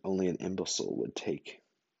says that only an imbecile would take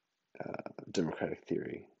democratic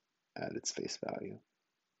theory at its face value.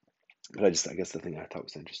 But I guess the thing I thought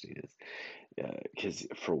was interesting is, because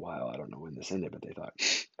for a while, I don't know when this ended, but they thought,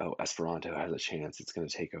 oh, Esperanto has a chance. It's going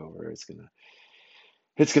to take over. It's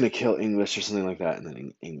gonna kill English or something like that. And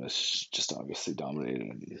then English just obviously dominated,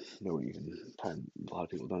 and no one even probably a lot of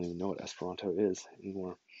people don't even know what Esperanto is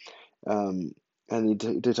anymore. Um, and he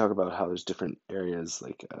did talk about how there's different areas,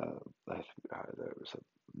 like there was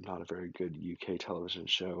not a very good UK television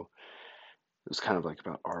show. It was kind of like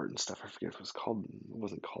about art and stuff. I forget if it was called. It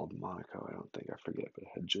wasn't called Monaco, I don't think. I forget, but it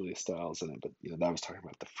had Julia Stiles in it. But that was talking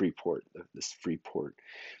about the Freeport, this Freeport,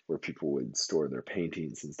 where people would store their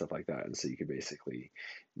paintings and stuff like that. And so you could basically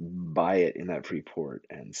buy it in that Freeport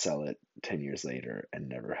and sell it 10 years later and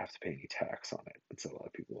never have to pay any tax on it. And so a lot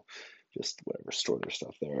of people just whatever store their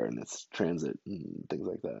stuff there, and it's transit and things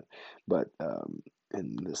like that. But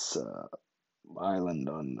in this island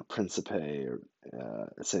on Principe, or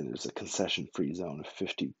saying there's a concession-free zone of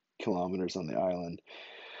 50 kilometers on the island,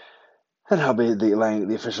 and how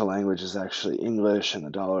the official language is actually English, and the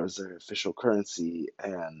dollar is their official currency,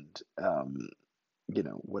 and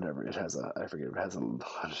whatever it has I forget if it has a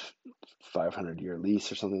 500-year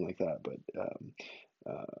lease or something like that, but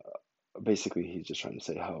basically he's just trying to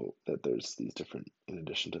say how that there's these different, in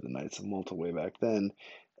addition to the Knights of Malta way back then,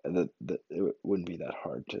 that it wouldn't be that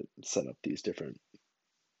hard to set up these different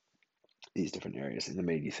areas. In the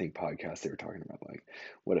Made You Think podcast, they were talking about, like,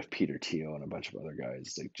 what if Peter Thiel and a bunch of other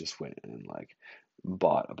guys, like, just went and, like,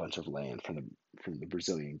 bought a bunch of land from the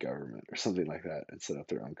Brazilian government or something like that and set up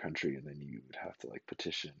their own country, and then you would have to, like,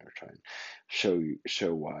 petition or try and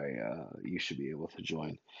show why you should be able to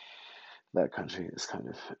join that country. Is kind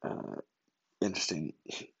of interesting.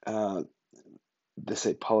 Uh, they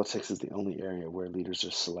say politics is the only area where leaders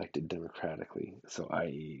are selected democratically. So,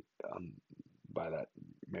 i.e., by that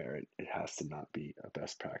merit, it has to not be a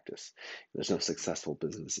best practice. There's no successful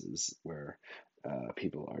businesses where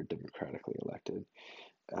people are democratically elected.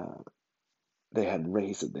 Uh, they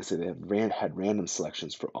say they had random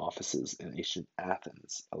selections for offices in ancient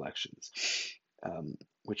Athens elections,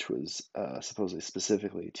 which was supposedly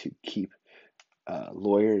specifically to keep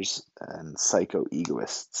lawyers and psycho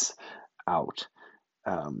egoists out,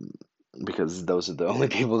 um, because those are the only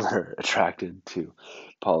people that are attracted to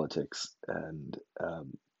politics. And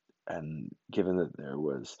given that there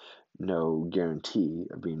was no guarantee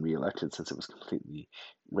of being reelected, since it was completely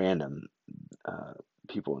random, uh,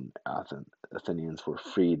 people in Athenians were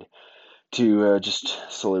freed to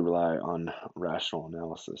just solely rely on rational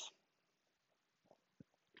analysis.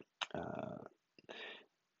 Uh,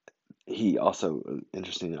 he also,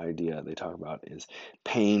 interesting idea they talk about is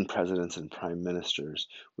paying presidents and prime ministers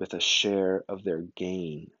with a share of their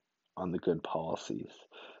gain on the good policies.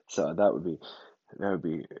 So that would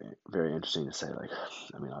be very interesting to say. Like,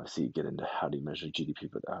 I mean, obviously, you get into how do you measure GDP,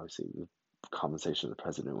 but obviously, the compensation of the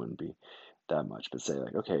president wouldn't be that much. But say,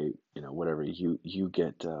 like, okay, whatever you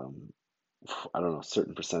get, I don't know, a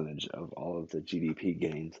certain percentage of all of the GDP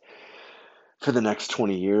gains for the next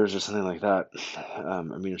 20 years or something like that. I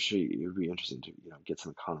mean, I'm sure it would be interesting to get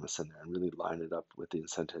some economists in there and really line it up with the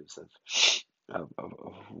incentives of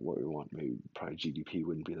what we want. Maybe probably GDP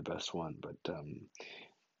wouldn't be the best one, but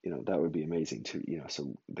that would be amazing too.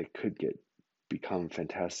 So they could become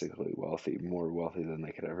fantastically wealthy, more wealthy than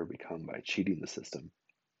they could ever become by cheating the system,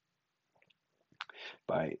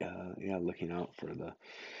 by looking out for the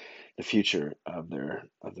future of their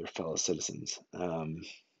fellow citizens.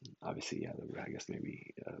 Obviously, yeah, I guess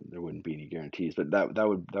maybe there wouldn't be any guarantees, but that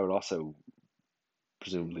would also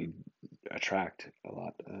presumably attract a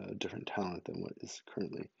lot different talent than what is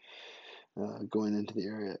currently going into the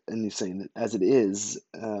area. And he's saying that as it is,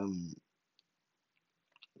 that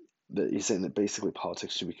he's saying that basically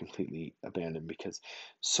politics should be completely abandoned, because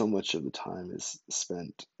so much of the time is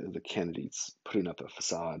spent the candidates putting up a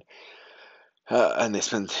facade, and they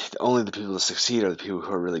spend only the people that succeed are the people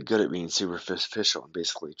who are really good at being superficial and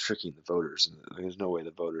basically tricking the voters. And there's no way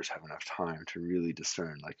the voters have enough time to really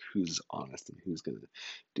discern, like, who's honest and who's going to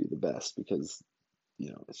do the best, because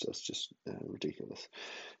it's just ridiculous.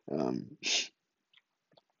 Um,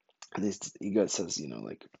 and he says,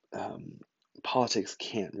 like, politics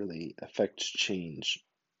can't really affect change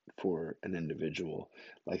for an individual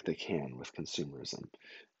like they can with consumerism.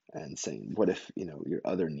 And saying, what if, your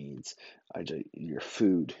other needs, your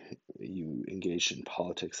food, you engage in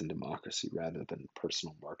politics and democracy rather than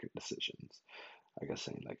personal market decisions. I guess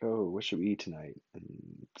saying, like, oh, what should we eat tonight?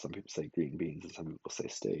 And some people say green beans, and some people say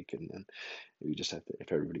steak, and then you just have to,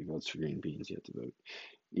 if everybody votes for green beans, you have to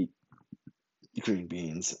eat green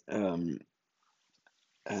beans. And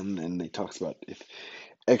then they talks about if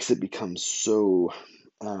exit becomes so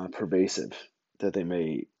pervasive that they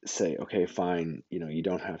may say, okay, fine, you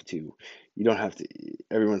don't have to,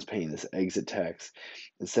 everyone's paying this exit tax.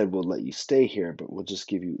 Instead, we'll let you stay here, but we'll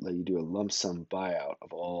just let you do a lump sum buyout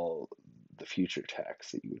of all the future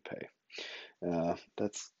tax that you would pay.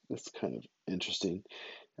 That's kind of interesting.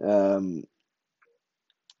 Um,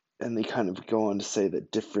 and they kind of go on to say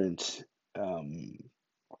that um,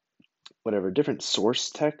 different source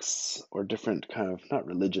texts or different kind of, not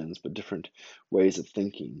religions, but different ways of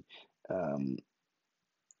thinking, um,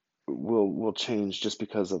 will change just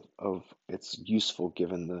because of it's useful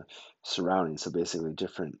given the surroundings. So basically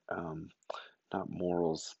different, not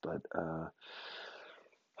morals, but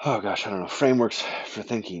oh gosh, I don't know, frameworks for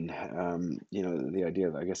thinking. The idea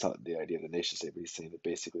of, I guess, the idea of the nation state, but he's saying that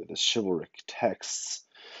basically the chivalric texts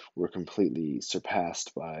were completely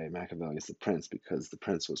surpassed by Machiavelli's The Prince because The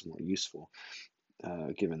Prince was more useful,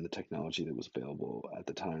 given the technology that was available at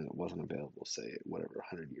the time that wasn't available, say, whatever,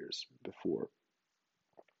 100 years before.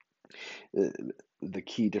 The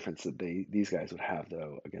key difference that these guys would have,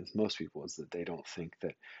 though, against most people is that they don't think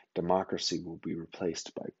that democracy will be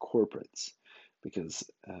replaced by corporates, because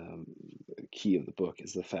the key of the book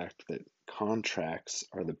is the fact that contracts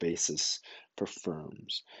are the basis for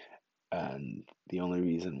firms. And the only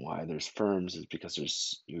reason why there's firms is because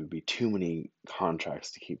it would be too many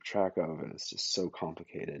contracts to keep track of, and it's just so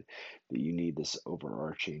complicated that you need this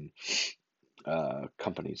overarching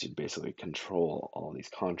companies who basically control all these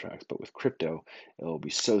contracts. But with crypto, it will be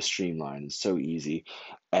so streamlined and so easy,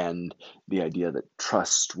 and the idea that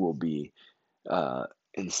trust will be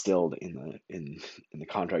instilled in the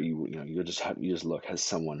contract. You just look, has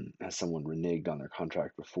someone reneged on their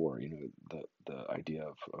contract before. The idea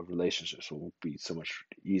of relationships will be so much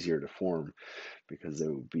easier to form because they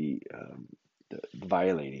will be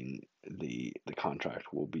violating the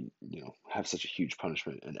contract will be, have such a huge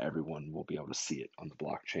punishment, and everyone will be able to see it on the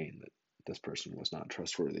blockchain that this person was not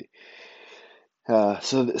trustworthy.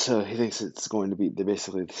 So he thinks it's going to be,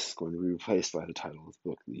 basically this is going to be replaced by the title of the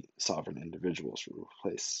book, The Sovereign Individuals will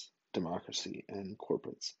replace democracy and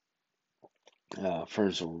corporates.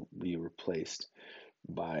 Firms will be replaced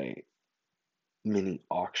by mini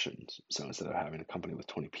auctions. So instead of having a company with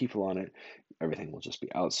 20 people on it, everything will just be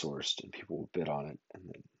outsourced and people will bid on it. And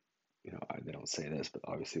then, they don't say this, but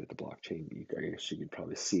obviously with the blockchain, I guess you could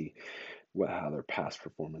probably see how their past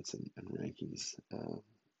performance and rankings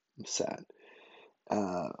sat.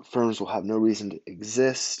 Firms will have no reason to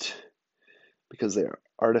exist because they are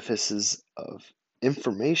artifices of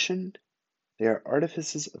information. They are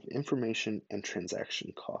artifices of information and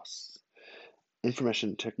transaction costs.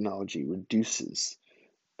 Information technology reduces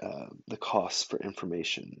the costs for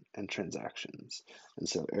information and transactions, and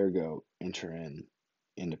so ergo enter in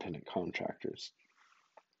independent contractors.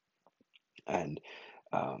 And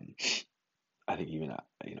um, I think even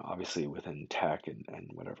obviously within tech and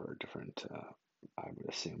whatever different, I would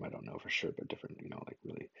assume, I don't know for sure, but different, like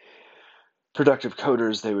really productive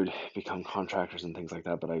coders, they would become contractors and things like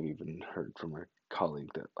that. But I've even heard from a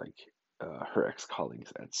colleague that like her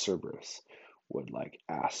ex-colleagues at Cerberus would like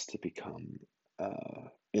ask to become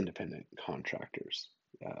independent contractors,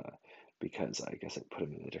 because I guess it put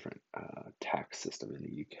them in a different tax system in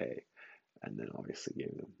the UK, and then obviously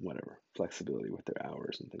gave them whatever flexibility with their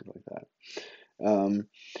hours and things like that.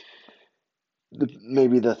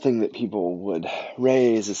 Maybe the thing that people would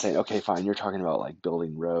raise is saying, okay, fine, you're talking about like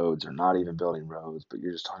building roads or not even building roads, but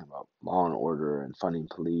you're just talking about law and order and funding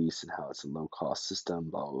police and how it's a low cost system,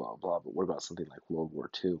 blah, blah, blah, blah. But what about something like World War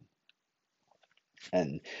II?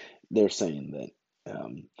 And they're saying that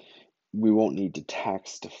we won't need to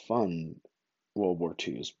tax to fund World War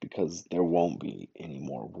IIs because there won't be any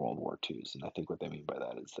more World War IIs. And I think what they mean by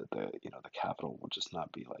that is that the capital will just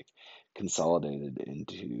not be like consolidated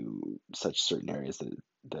into such certain areas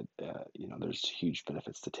that there's huge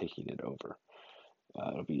benefits to taking it over.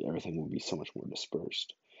 Everything will be so much more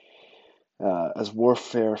dispersed. As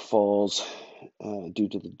warfare falls due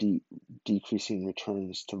to the decreasing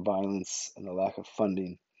returns to violence and the lack of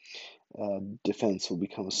funding, defense will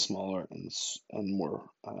become a smaller and more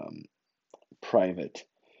private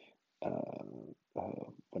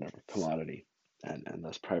whatever commodity, and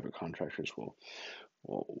thus private contractors will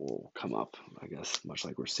come up, I guess, much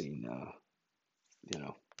like we're seeing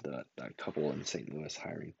that couple in St. Louis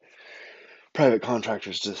hiring private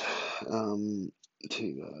contractors to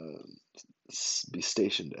be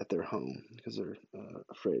stationed at their home because they're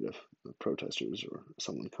afraid of protesters or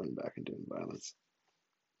someone coming back and doing violence.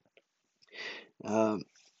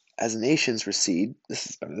 As nations recede,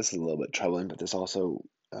 this is a little bit troubling, but this also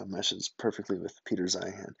meshes perfectly with Peter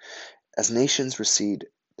Zeihan. As nations recede,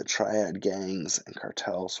 the triad gangs and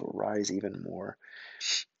cartels will rise even more,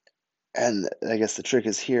 And I guess the trick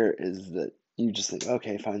is here is that you just think,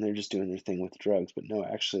 okay, fine, they're just doing their thing with drugs. But no,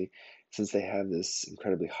 actually, since they have this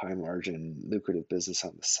incredibly high margin, lucrative business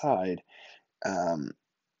on the side, um,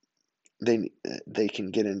 they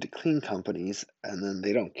can get into clean companies, and then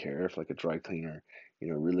they don't care if like a dry cleaner,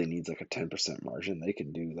 really needs like a 10% margin. They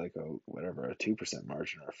can do like a whatever, a 2%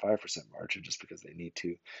 margin or a 5% margin, just because they need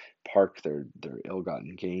to park their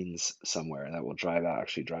ill-gotten gains somewhere, and that will drive out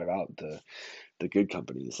the good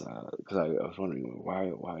companies. Because I was wondering why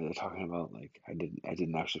are they talking about, like, I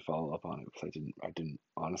didn't actually follow up on it because I didn't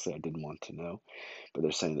honestly, I didn't want to know. But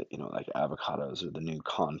they're saying that, like, avocados are the new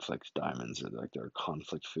conflict diamonds, or like they're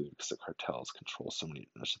conflict food because the cartels control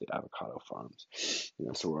much of the avocado farms.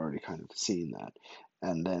 So we're already kind of seeing that.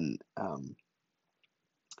 And then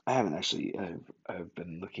I haven't actually I've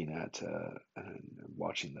been looking at and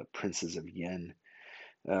watching the Princes of Yen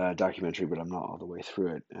documentary, but I'm not all the way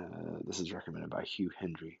through it. This is recommended by Hugh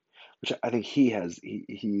Hendry, which I think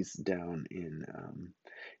he's down in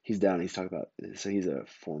he's talking about, so he's a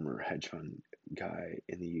former hedge fund guy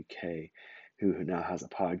in the UK who now has a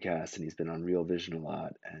podcast, and he's been on Real Vision a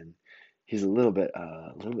lot, and he's a little bit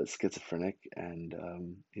schizophrenic, and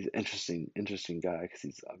he's an interesting guy because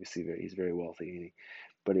he's obviously he's very wealthy,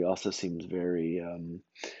 but he also seems very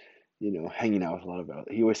hanging out with a lot of,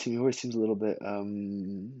 he always seems a little bit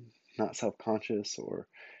not self-conscious, or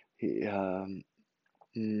he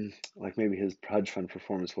like maybe his hedge fund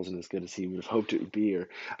performance wasn't as good as he would have hoped it would be, or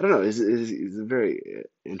I don't know. He's a very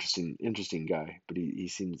interesting guy, but he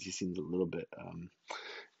seems a little bit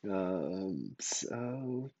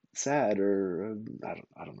sad, or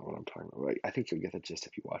I don't know what I'm talking about. Right? I think you'll get the gist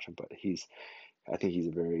if you watch him, but I think he's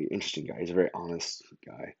a very interesting guy. He's a very honest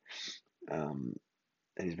guy. Um,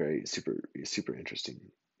 and he's very super interesting,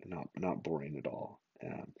 not boring at all.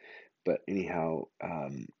 But anyhow,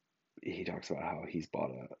 he talks about how he's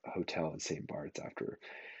bought a hotel in St. Bart's after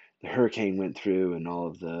the hurricane went through, and all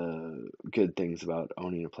of the good things about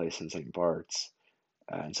owning a place in St. Bart's.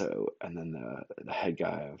 And then the head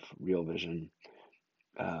guy of Real Vision,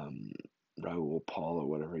 um, Raul Paul or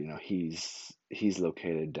whatever, he's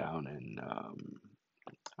located down in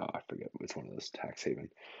oh, I forget, it's one of those tax haven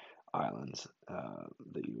islands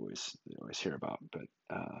that you always hear about. But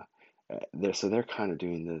they're kind of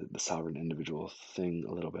doing the sovereign individual thing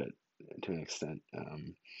a little bit, to an extent,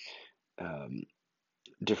 um,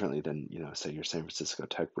 differently than, say, your San Francisco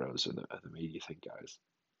tech bros, or the media think guys.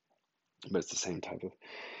 But it's the same type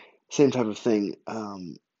of thing.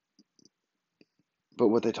 But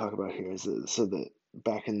what they talk about here is that,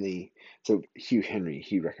 back in the so Hugh Henry,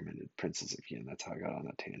 he recommended Princes of Yen. That's how I got on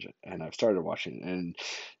that tangent, and I've started watching it, and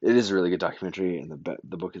it is a really good documentary. And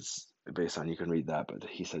the book is based on, you can read that, but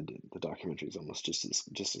he said the documentary is almost just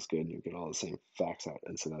as good, and you get all the same facts out,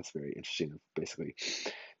 and so that's very interesting. Basically,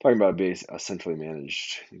 talking about a centrally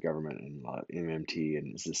managed government and a lot of MMT,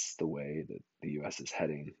 and is this the way that the U.S. is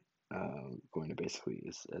heading? Going to basically,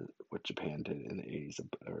 is what Japan did in the 80s,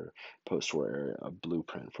 or post-war era, a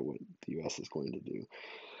blueprint for what the U.S. is going to do.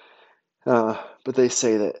 But they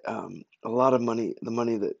say that a lot of money, the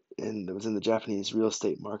money that was in the Japanese real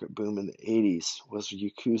estate market boom in the 80s, was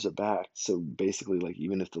Yakuza backed. So basically, like,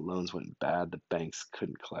 even if the loans went bad, the banks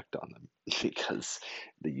couldn't collect on them because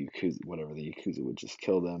the Yakuza would just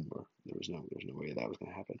kill them, or there was no way that was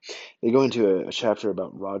going to happen. They go into a chapter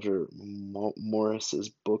about Roger Morris's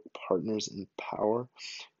book Partners in Power,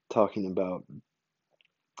 talking about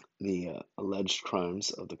the alleged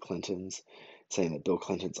crimes of the Clintons, saying that Bill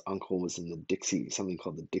Clinton's uncle was in something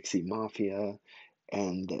called the Dixie Mafia,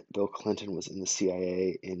 and that Bill Clinton was in the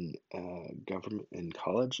CIA in government in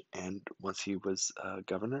college, and once he was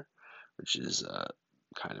governor, which is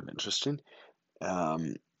kind of interesting.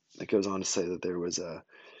 Um, it goes on to say that there was a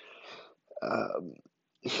um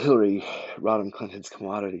Hillary Rodham Clinton's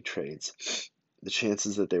commodity trades. The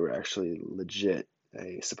chances that they were actually legit,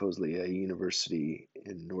 supposedly a university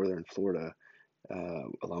in northern Florida,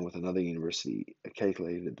 along with another university,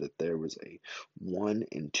 calculated that there was a 1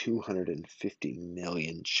 in 250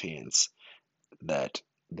 million chance that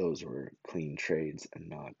those were clean trades, and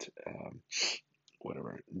not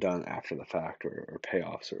whatever, done after the fact, or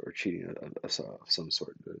payoffs, or cheating of some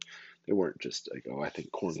sort. They weren't just like, oh, I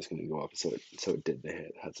think corn is going to go up, so it did.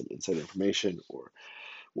 They had some inside information, or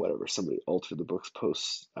whatever. Somebody altered the books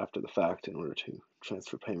posts after the fact in order to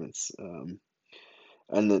transfer payments.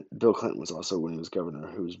 And that Bill Clinton was also, when he was governor,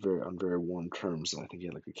 who was on very warm terms. I think he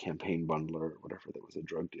had like a campaign bundler or whatever that was a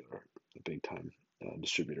drug dealer, a big time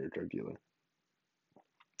distributor, drug dealer.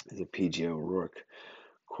 There's a P.G. O'Rourke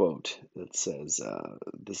quote that says,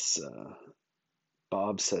 "This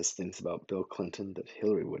Bob says things about Bill Clinton that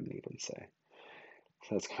Hillary wouldn't even say."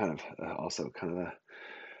 that's kind of also kind of a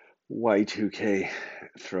Y2K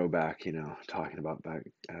throwback, talking about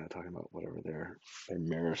whatever their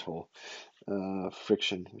marital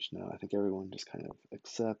friction, which now I think everyone just kind of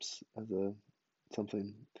accepts as a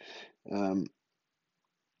something. Um,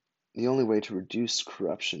 the only way to reduce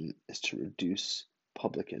corruption is to reduce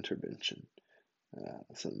public intervention.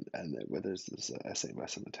 Where there's this essay by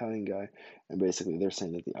some Italian guy, and basically they're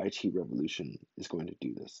saying that the IT revolution is going to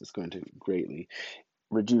do this. It's going to greatly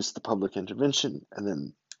reduce the public intervention, and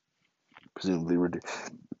then presumably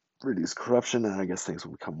reduce corruption, and I guess things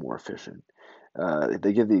will become more efficient.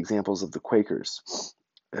 They give the examples of the Quakers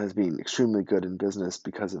as being extremely good in business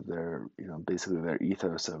because of their, basically their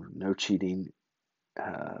ethos of no cheating,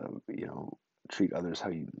 uh, you know, treat others how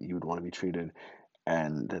you would want to be treated,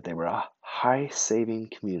 and that they were a high saving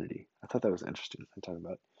community. I thought that was interesting. I'm talking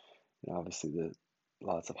about, obviously the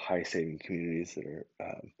lots of high saving communities that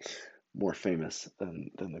are more famous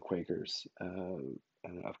than the Quakers.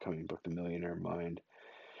 An upcoming book, The Millionaire Mind,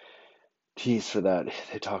 tease for that.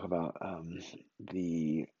 They talk about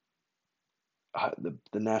the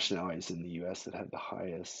the nationalities in the U.S. that have the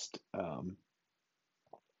highest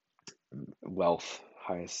wealth,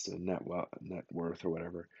 highest net worth or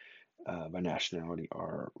whatever by nationality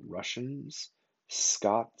are Russians,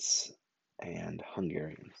 Scots, and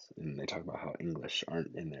Hungarians. And they talk about how English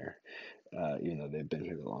aren't in there, even though they've been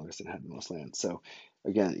here the longest and had the most land. So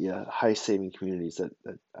again, yeah, high saving communities that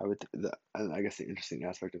I would, and I guess the interesting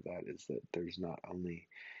aspect of that is that there's not only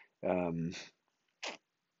um,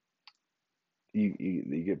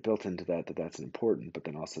 you get built into that's important, but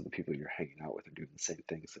then also the people you're hanging out with are doing the same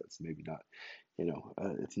thing. So it's maybe not,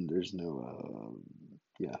 there's no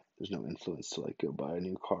there's no influence to like go buy a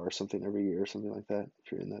new car or something every year or something like that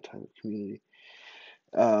if you're in that type of community.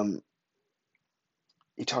 Um,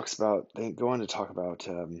 they go on to talk about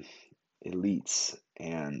elites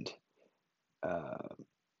and uh,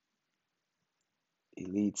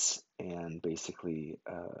 basically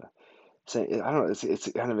say I don't know.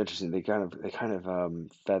 It's kind of interesting. They kind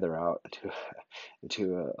of feather out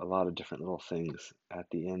into a lot of different little things at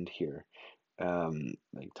the end here.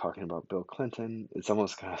 Like talking about Bill Clinton. It's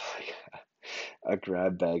almost kind of like a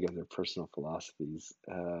grab bag of their personal philosophies.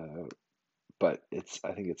 But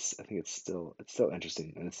I think it's still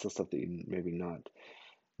interesting, and it's still stuff that you maybe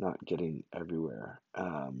not getting everywhere.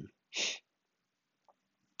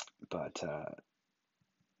 But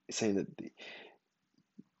saying that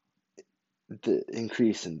the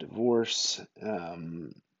increase in divorce,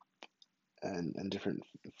 and different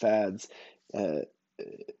fads, uh,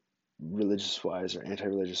 religious wise or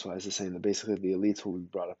anti-religious wise, is saying that basically the elites will be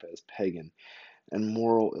brought up as pagan and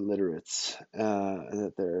moral illiterates, and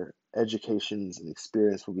that their educations and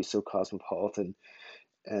experience will be so cosmopolitan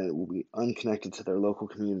and it will be unconnected to their local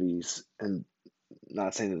communities. And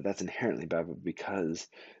not saying that that's inherently bad, but because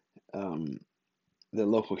um, the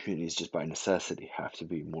local communities just by necessity have to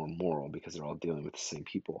be more moral because they're all dealing with the same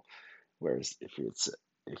people. Whereas if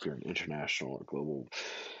you're an international or global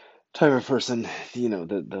type of person,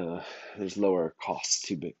 there's lower costs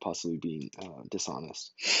to possibly being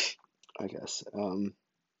dishonest, I guess.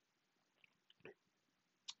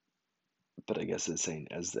 But I guess it's saying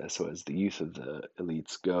as the youth of the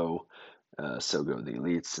elites go, so go the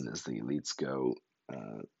elites, and as the elites go,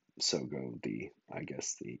 uh, so go the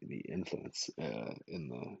influence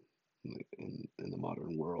in the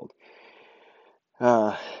modern world.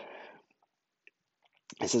 Uh,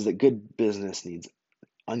 it says that good business needs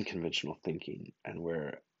unconventional thinking, and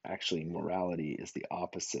where actually morality is the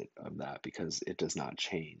opposite of that because it does not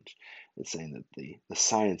change. It's saying that the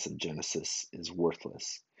science of Genesis is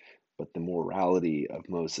worthless, but the morality of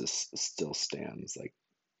Moses still stands. Like,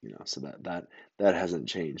 so that hasn't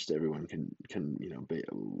changed. Everyone can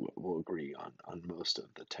will agree on most of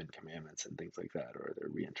the Ten Commandments and things like that, or they're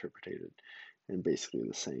reinterpreted in basically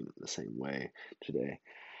the same way today.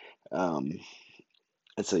 Um,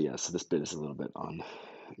 and so yeah, so this bit is a little bit on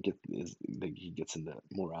he gets into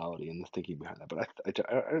morality and the thinking behind that. But I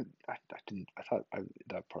didn't I thought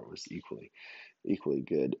that part was equally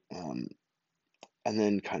good. And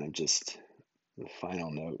then kind of just the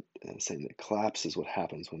final note, saying that collapse is what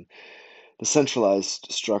happens when the centralized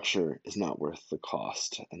structure is not worth the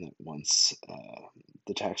cost, and that once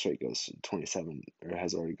the tax rate goes to 27, or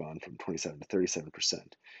has already gone from 27 to 37%,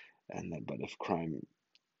 and that but if crime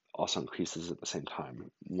also increases at the same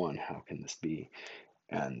time, one, how can this be?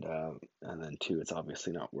 And then two, it's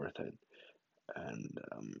obviously not worth it. And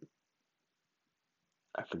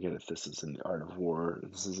I forget if this is in The Art of War,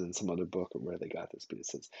 this is in some other book or where they got this, but it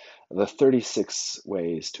says the 36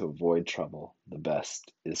 ways to avoid trouble, the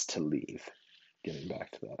best is to leave. Getting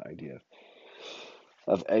back to that idea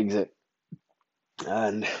of exit.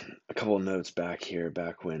 And a couple of notes back here,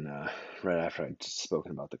 back when right after I'd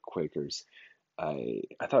spoken about the Quakers, I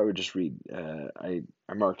thought I would just read. I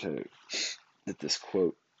marked that this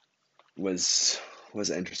quote was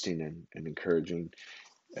interesting and encouraging,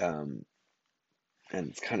 um, and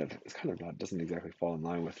it's kind of not, doesn't exactly fall in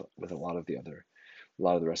line with a lot of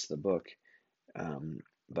the rest of the book.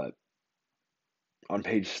 But on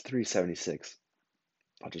page 376,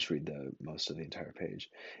 I'll just read the most of the entire page.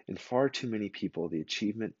 In far too many people, the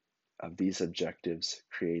achievement of these objectives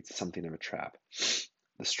creates something of a trap.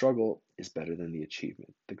 The struggle is better than the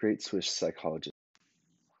achievement.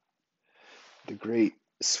 The great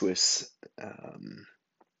Swiss, um,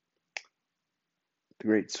 the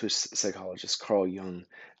great Swiss psychologist Carl Jung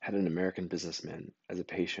had an American businessman as a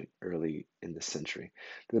patient early in this century.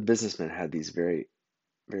 The businessman had these very,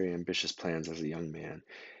 very ambitious plans as a young man.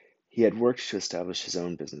 He had worked to establish his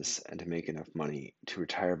own business and to make enough money to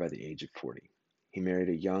retire by the age of 40. He married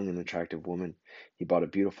a young and attractive woman. He bought a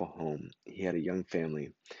beautiful home. He had a young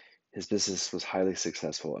family. His business was highly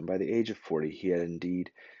successful, and by the age of 40, he had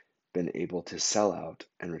indeed been able to sell out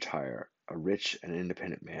and retire, a rich and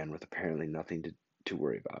independent man with apparently nothing to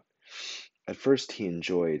worry about. At first, he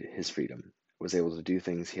enjoyed his freedom, was able to do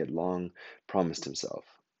things he had long promised himself,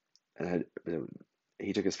 and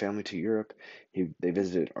he took his family to Europe. They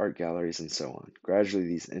visited art galleries and so on. Gradually,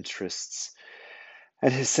 these interests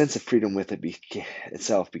and his sense of freedom with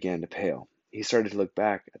itself began to pale. He started to look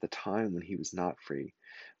back at the time when he was not free,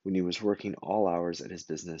 when he was working all hours at his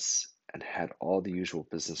business and had all the usual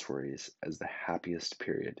business worries, as the happiest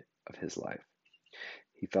period of his life.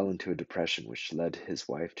 He fell into a depression which led his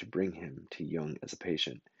wife to bring him to Jung as a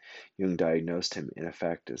patient. Jung diagnosed him, in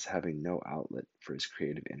effect, as having no outlet for his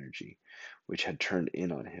creative energy, which had turned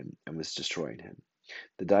in on him and was destroying him.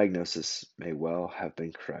 The diagnosis may well have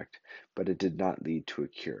been correct, but it did not lead to a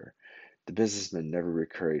cure. The businessman never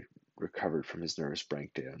recovered from his nervous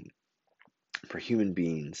breakdown. For human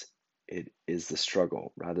beings, it is the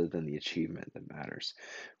struggle rather than the achievement that matters.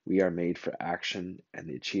 We are made for action, and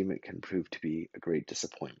the achievement can prove to be a great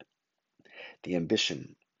disappointment. The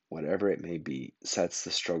ambition, whatever it may be, sets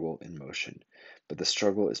the struggle in motion, but the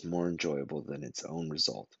struggle is more enjoyable than its own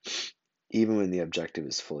result, even when the objective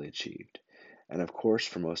is fully achieved. And of course,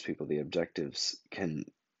 for most people, the objectives can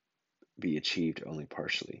be achieved only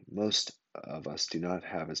partially. Most of us do not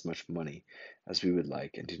have as much money as we would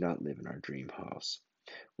like and do not live in our dream house.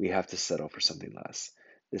 We have to settle for something less.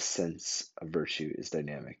 This sense of virtue is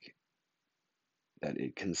dynamic, that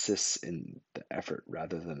it consists in the effort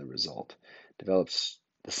rather than the result. Develops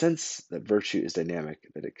the sense that virtue is dynamic,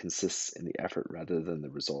 that it consists in the effort rather than the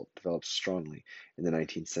result, develops strongly in the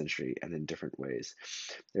 19th century and in different ways.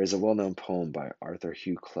 There is a well known poem by Arthur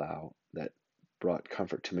Hugh Clow that brought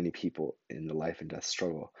comfort to many people in the life and death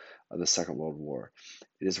struggle of the Second World War.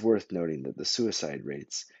 It is worth noting that the suicide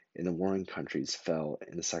rates in the warring countries fell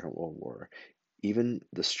in the Second World War. Even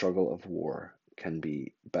the struggle of war can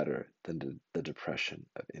be better than the depression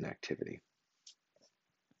of inactivity.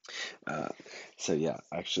 Uh, so yeah,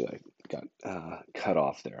 actually I got cut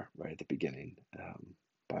off there right at the beginning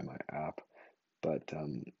by my app, but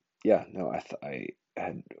yeah, no, I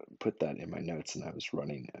had put that in my notes and I was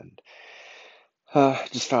running and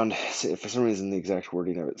just found for some reason the exact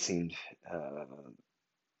wording of it seemed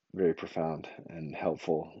very profound and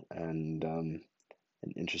helpful and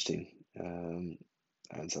interesting.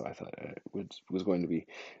 And so I thought it was going to be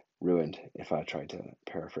ruined if I tried to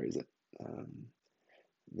paraphrase it. Um,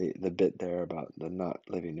 the bit there about the not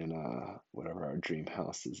living in whatever our dream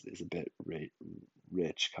house is a bit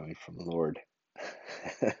rich coming from Lord.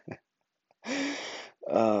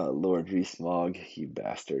 Lord Rees-Mogg, you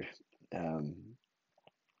bastard. Um,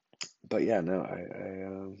 but yeah, no,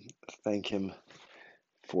 I thank him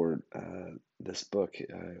for this book.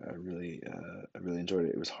 I really enjoyed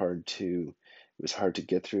it. It was hard to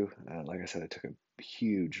get through. Like I said, I took a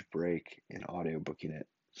huge break in audiobooking it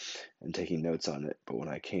and taking notes on it. But when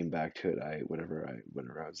I came back to it, whatever I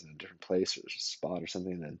was in a different place or spot or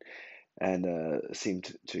something, and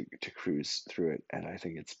seemed to cruise through it. And I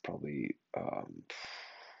think it's probably, I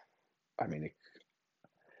mean,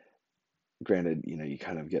 granted, you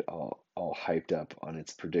kind of get all hyped up on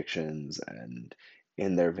its predictions and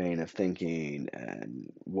in their vein of thinking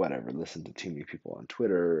and whatever. Listen to too many people on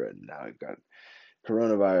Twitter, and now I've got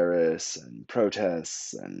coronavirus and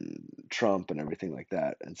protests and Trump and everything like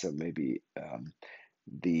that. And so maybe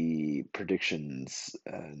the predictions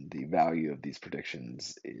and the value of these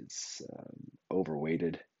predictions is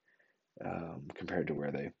overweighted compared to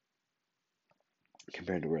where they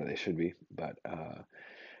should be. But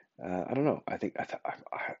I don't know. I think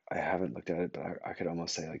I haven't looked at it, but I could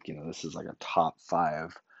almost say like, this is like a top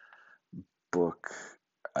five book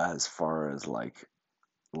as far as like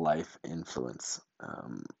life influence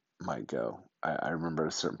might go. I remember at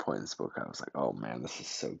a certain point in this book, I was like, oh man, this is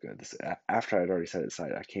so good. After I'd already set it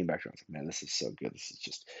aside, I came back to it. I was like, man, this is so good. This is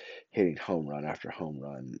just hitting home run after home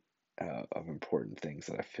run of important things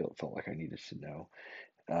that I felt like I needed to know.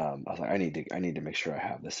 I was like, I need to make sure I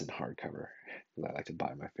have this in hardcover because I like to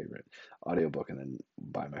buy my favorite audiobook and then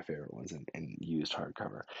buy my favorite ones in used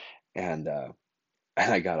hardcover. And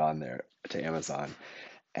and I got on there to Amazon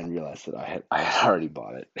and realized that I had already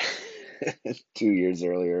bought it 2 years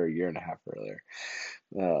earlier, a year and a half earlier.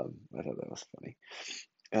 I thought that was funny.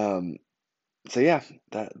 Um, so yeah,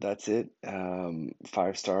 that's it.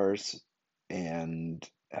 5 stars, and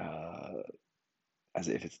as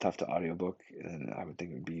if it's tough to audiobook, then I would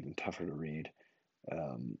think it would be even tougher to read.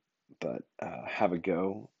 Um, but have a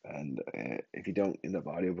go, and if you don't end up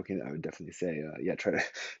audiobooking, I would definitely say, yeah, try to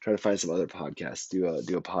try to find some other podcasts. Do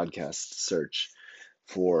a podcast search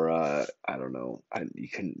for I don't know. You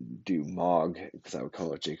can do Mog because I would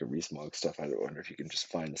call it Jacob Rees-Mogg stuff. I wonder if you can just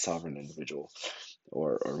find the Sovereign Individual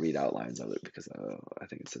or read outlines of it because I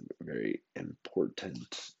think it's a very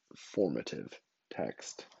important, formative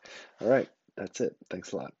text. All right, that's it.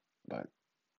 Thanks a lot. Bye.